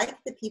we like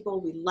the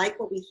people, we like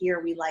what we hear,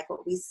 we like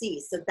what we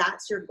see. So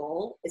that's your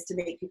goal, is to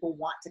make people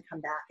want to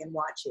come back and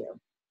watch you.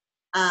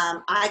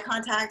 Eye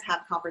contact,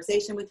 have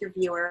conversation with your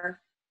viewer.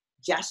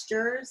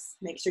 Gestures,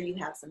 make sure you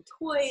have some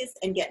toys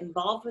and get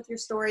involved with your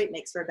story. It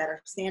makes for a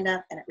better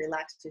stand-up and it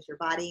relaxes your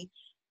body.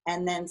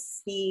 And then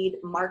speed,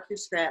 mark your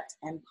script,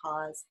 and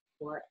pause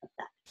for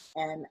effect.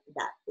 And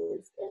that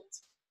is it.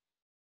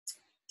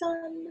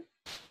 Done.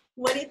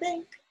 What do you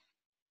think?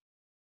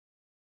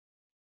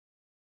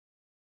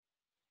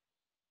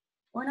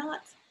 Or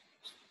not?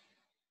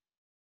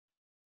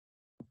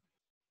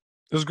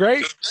 It was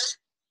great.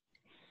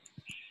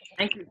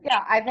 Thank you.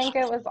 Yeah, I think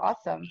it was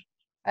awesome.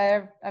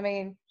 I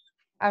mean,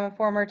 I'm a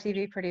former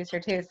TV producer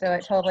too, so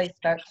it totally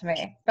spoke to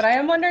me. But I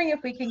am wondering if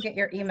we can get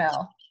your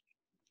email.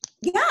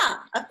 Yeah,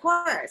 of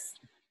course.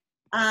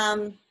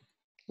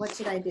 What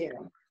should I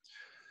do?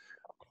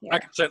 Here.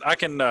 I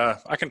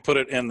can put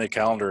it in the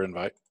calendar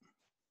invite.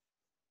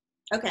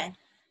 Okay.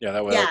 Yeah,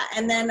 that way. Yeah,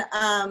 and then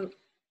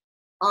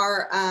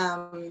our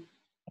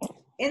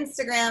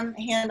Instagram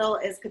handle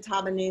is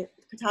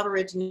Caatawba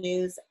Ridge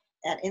News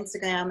at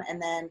Instagram,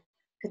 and then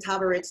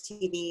Caatawba Ridge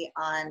TV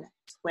on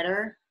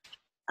Twitter.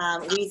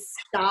 We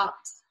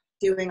stopped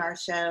doing our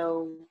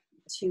show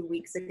 2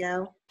 weeks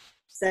ago,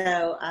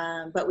 so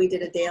but we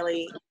did a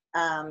daily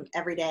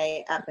every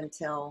day up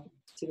until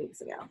 2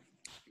 weeks ago.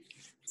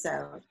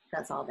 So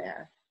that's all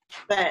there.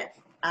 But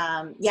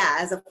yeah,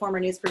 as a former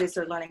news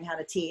producer learning how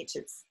to teach,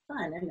 it's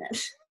fun, isn't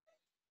it?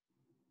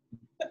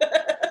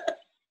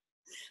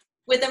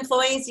 With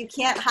employees, you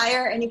can't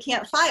hire and you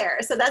can't fire.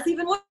 So that's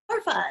even more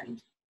fun.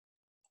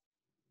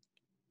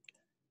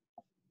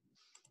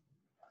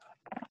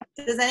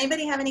 Does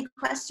anybody have any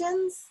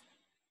questions?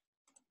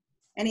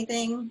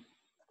 Anything?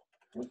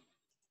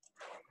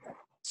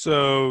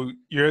 So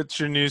you're at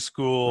your new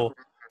school.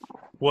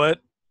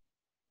 What,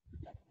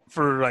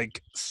 for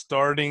like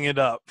starting it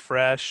up,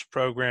 fresh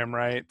program,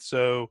 right?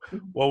 So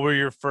what were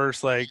your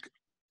first like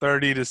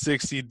 30 to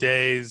 60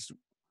 days?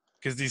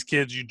 Because these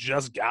kids, you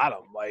just got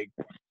them, like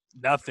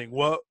nothing.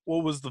 What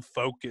was the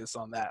focus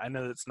on that? I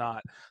know it's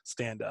not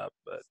stand up,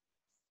 but.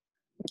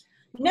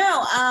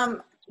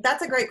 No,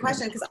 that's a great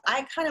question, because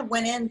I kind of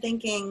went in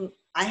thinking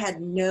I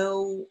had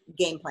no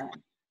game plan.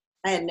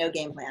 I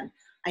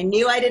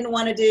knew I didn't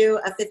want to do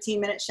a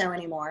 15-minute show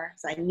anymore,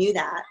 so I knew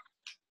that.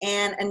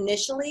 And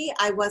initially,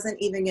 I wasn't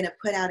even going to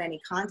put out any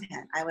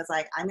content. I was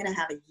like, I'm going to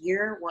have a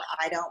year where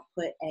I don't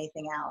put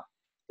anything out.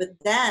 But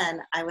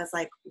then I was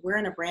like, we're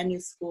in a brand new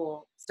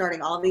school,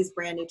 starting all these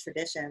brand new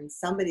traditions.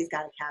 Somebody's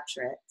got to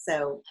capture it.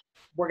 So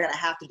we're going to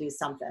have to do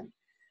something.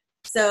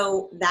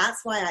 So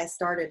that's why I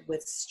started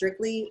with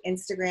strictly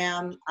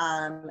Instagram,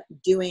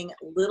 doing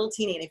little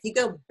teeny. And if you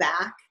go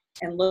back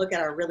and look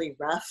at our really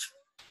rough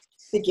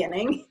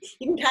beginning,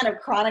 you can kind of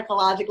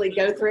chronologically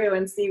go through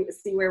and see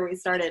where we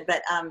started.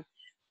 But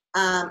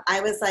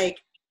I was like,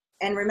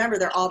 and remember,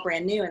 they're all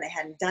brand new and they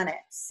hadn't done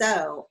it.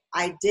 So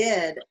I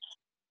did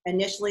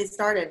initially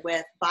started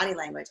with body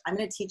language. I'm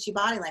going to teach you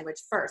body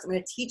language first. I'm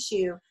going to teach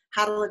you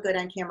how to look good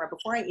on camera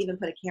before I even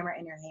put a camera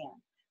in your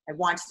hand. I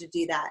want you to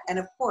do that. And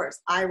of course,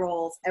 eye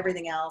rolls,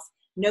 everything else.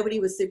 Nobody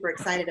was super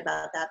excited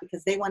about that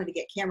because they wanted to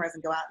get cameras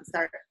and go out and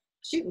start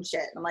shooting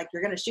shit. I'm like,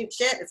 you're going to shoot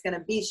shit. It's going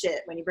to be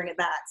shit when you bring it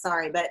back.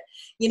 Sorry. But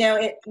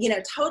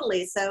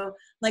totally. So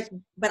like,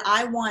 but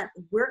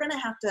we're going to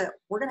have to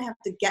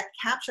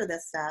capture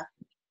this stuff,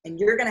 and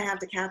you're going to have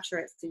to capture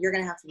it. So you're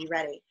going to have to be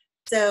ready.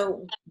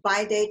 So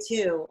by day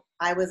 2,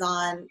 I was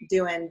on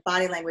doing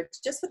body language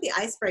just with the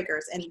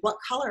icebreakers and what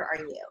color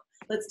are you?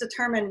 Let's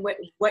determine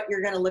what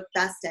you're going to look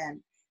best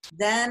in.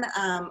 Then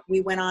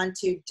we went on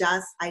to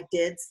I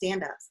did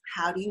stand-ups.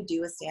 How do you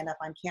do a stand-up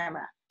on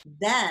camera?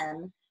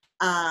 Then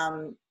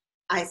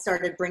I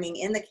started bringing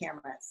in the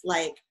cameras.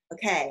 Like,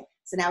 okay,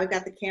 so now we've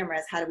got the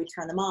cameras. How do we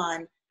turn them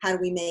on? How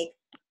do we make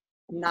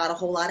not a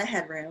whole lot of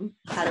headroom?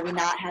 How do we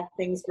not have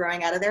things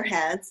growing out of their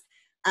heads?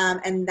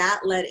 And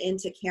that led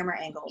into camera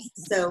angles.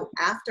 So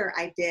after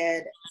I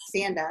did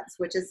stand-ups,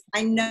 which is,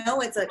 I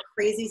know it's a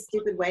crazy,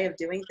 stupid way of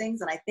doing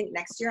things, and I think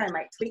next year I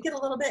might tweak it a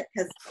little bit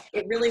because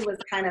it really was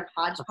kind of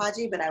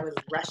hodgepodgey, but I was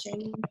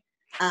rushing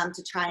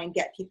to try and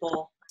get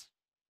people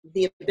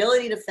the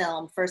ability to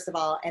film, first of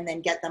all, and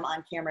then get them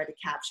on camera to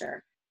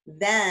capture.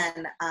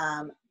 Then,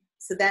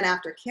 so then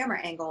after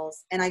camera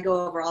angles, and I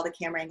go over all the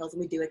camera angles,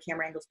 and we do a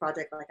camera angles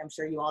project like I'm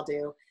sure you all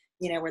do,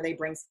 where they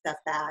bring stuff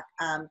back.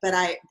 But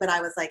I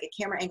was like, a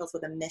camera angles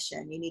with a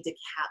mission. You need to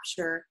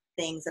capture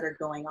things that are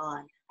going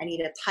on. I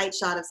need a tight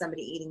shot of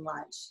somebody eating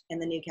lunch in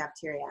the new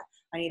cafeteria.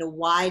 I need a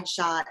wide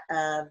shot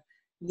of,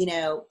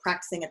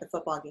 practicing at the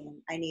football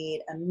game. I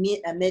need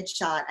a mid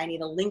shot. I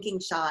need a linking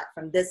shot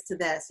from this to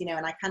this,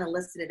 and I kind of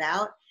listed it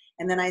out.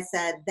 And then I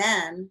said,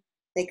 then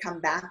they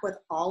come back with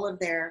all of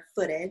their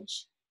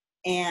footage.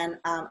 And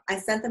I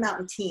sent them out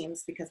in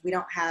teams because we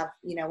don't have,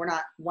 we're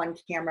not one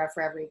camera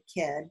for every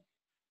kid.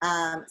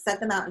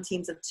 Sent them out in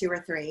teams of 2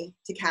 or 3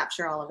 to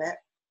capture all of it.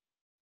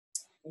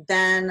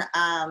 Then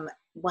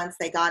once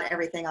they got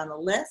everything on the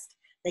list,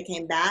 they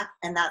came back,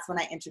 and that's when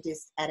I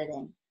introduced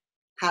editing,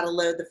 how to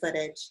load the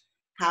footage,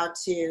 how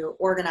to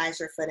organize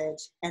your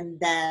footage, and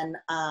then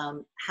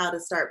how to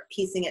start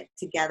piecing it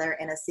together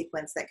in a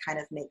sequence that kind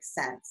of makes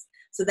sense.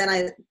 So then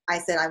I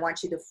said, I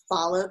want you to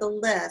follow the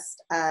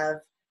list of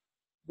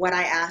what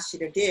I asked you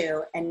to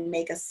do and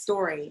make a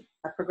story,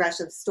 a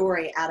progressive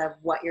story out of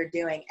what you're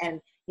doing.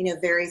 And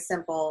very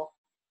simple,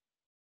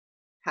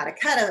 how to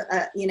cut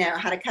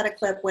a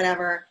clip,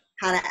 whatever,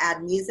 how to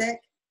add music.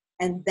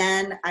 And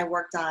then I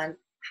worked on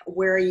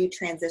where are you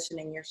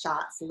transitioning your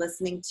shots,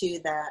 listening to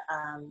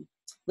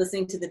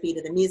the beat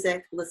of the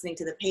music, listening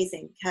to the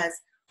pacing. Because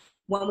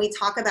when we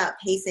talk about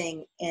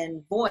pacing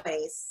in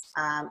voice,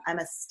 I'm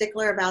a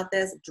stickler about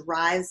this. It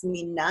drives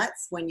me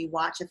nuts when you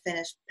watch a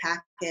finished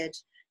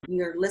package.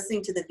 You're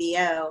listening to the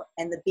VO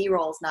and the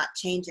B-roll is not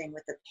changing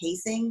with the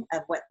pacing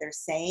of what they're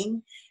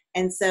saying.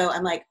 And so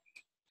I'm like,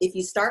 if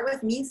you start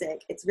with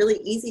music, it's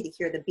really easy to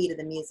hear the beat of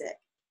the music.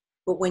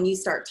 But when you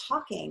start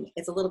talking,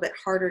 it's a little bit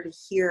harder to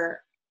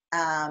hear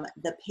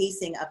the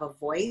pacing of a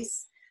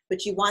voice.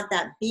 But you want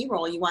that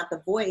B-roll, you want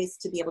the voice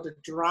to be able to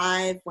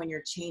drive when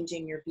you're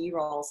changing your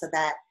B-roll so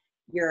that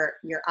your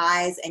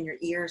eyes and your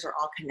ears are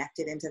all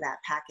connected into that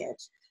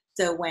package.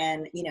 So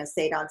when,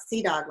 say dog,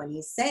 see dog, when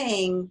he's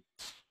saying,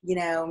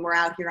 and we're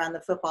out here on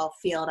the football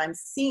field, I'm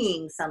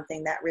seeing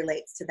something that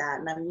relates to that,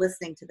 and I'm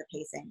listening to the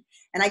pacing.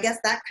 And I guess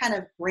that kind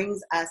of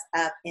brings us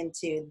up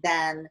into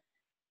then,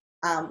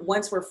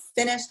 once we're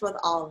finished with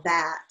all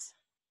that,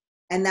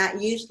 And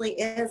that usually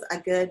is a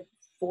good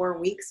 4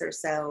 weeks or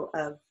so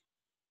of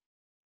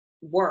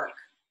work,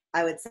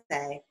 I would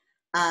say.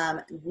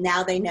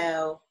 Now they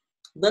know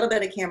a little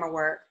bit of camera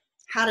work,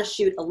 how to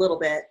shoot a little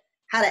bit,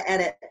 how to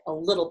edit a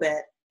little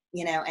bit,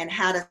 you know, and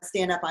how to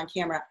stand up on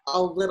camera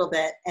a little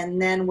bit.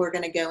 And then we're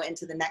going to go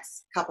into the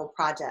next couple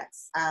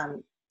projects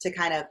to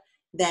kind of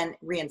then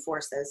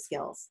reinforce those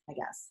skills, I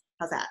guess.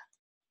 How's that?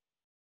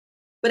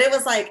 But it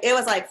was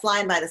like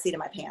flying by the seat of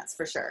my pants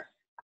for sure.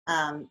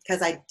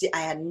 Because I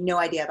had no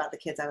idea about the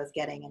kids I was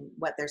getting and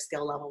what their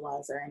skill level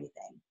was or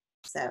anything.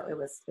 So it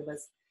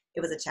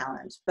was a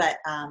challenge. But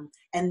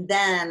and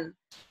then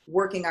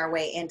working our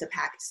way into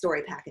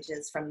story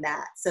packages from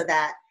that, so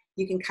that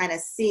you can kind of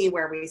see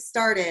where we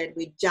started.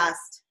 We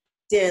just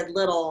did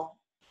little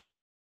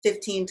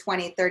 15,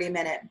 20,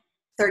 30-minute,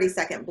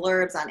 30-second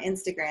blurbs on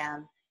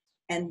Instagram.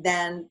 And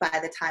then by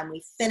the time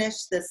we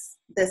finished this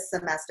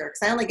semester,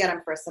 because I only get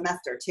them for a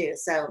semester too.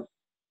 So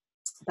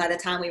by the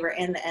time we were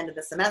in the end of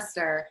the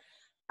semester,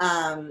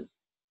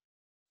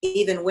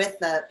 even with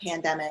the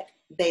pandemic,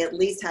 they at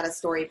least had a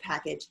story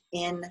package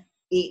in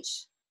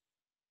each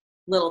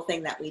little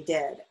thing that we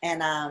did.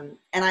 And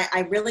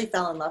I really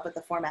fell in love with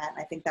the format. And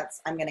I think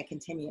I'm going to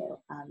continue.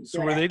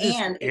 So were they just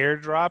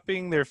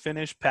airdropping their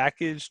finished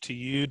package to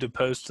you to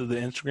post to the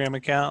Instagram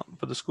account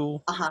for the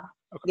school? Uh-huh.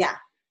 Okay. Yeah.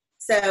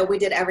 So we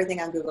did everything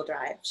on Google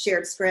Drive,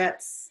 shared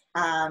scripts,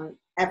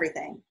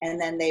 everything. And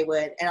then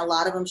and a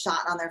lot of them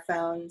shot on their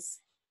phones,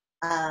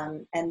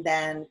 and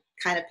then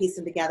kind of pieced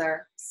them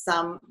together.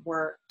 Some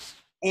were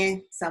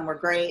some were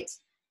great.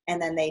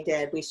 And then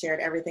we shared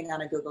everything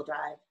on a Google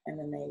Drive, and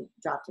then they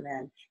dropped them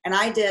in. And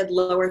I did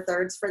lower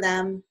thirds for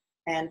them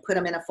and put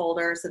them in a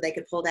folder so they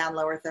could pull down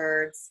lower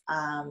thirds.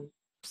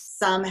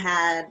 Some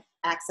had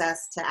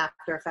access to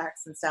After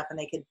Effects and stuff, and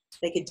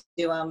they could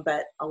do them,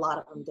 but a lot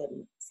of them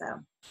didn't. So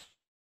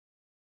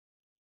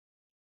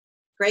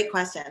great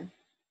question.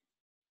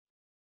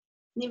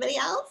 Anybody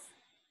else?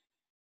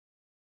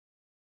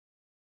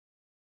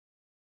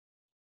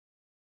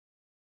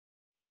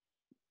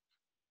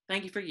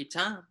 Thank you for your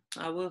time.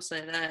 I will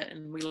say that,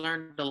 and we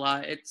learned a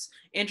lot. It's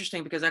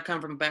interesting because I come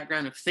from a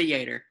background of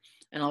theater,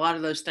 and a lot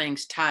of those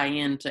things tie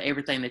into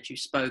everything that you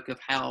spoke of,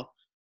 how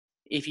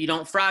if you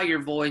don't fry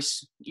your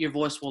voice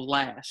will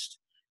last.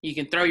 You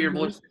can throw your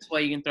voice this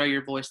way, you can throw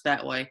your voice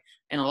that way.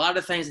 And a lot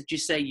of things that you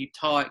say you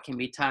taught can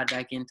be tied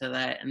back into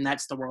that, and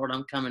that's the world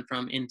I'm coming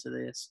from into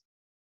this.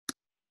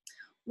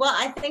 Well,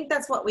 I think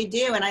that's what we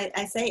do, and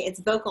I say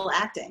it's vocal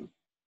acting.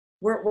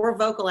 We're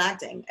vocal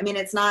acting. I mean,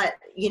 it's not,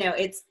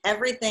 it's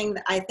everything.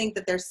 I think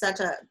that there's such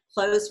a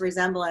close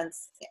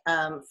resemblance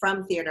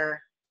from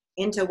theater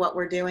into what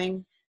we're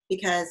doing,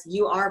 because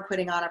you are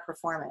putting on a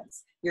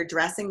performance. You're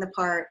dressing the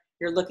part,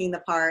 you're looking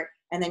the part,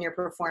 and then you're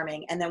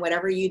performing. And then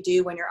whatever you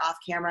do when you're off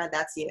camera,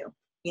 that's you.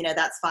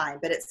 That's fine,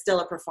 but it's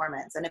still a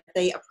performance. And if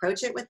they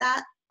approach it with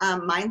that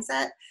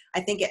mindset, I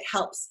think it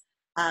helps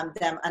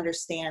them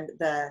understand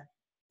the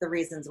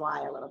reasons why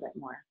a little bit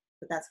more.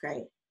 But that's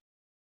great.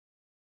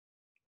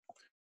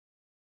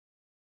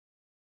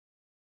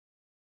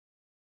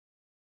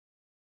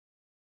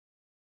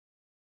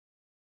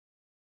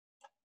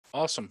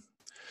 Awesome.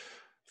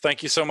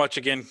 Thank you so much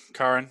again,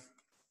 Karin.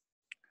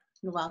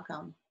 You're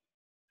welcome.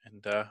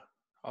 And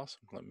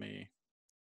awesome. Let me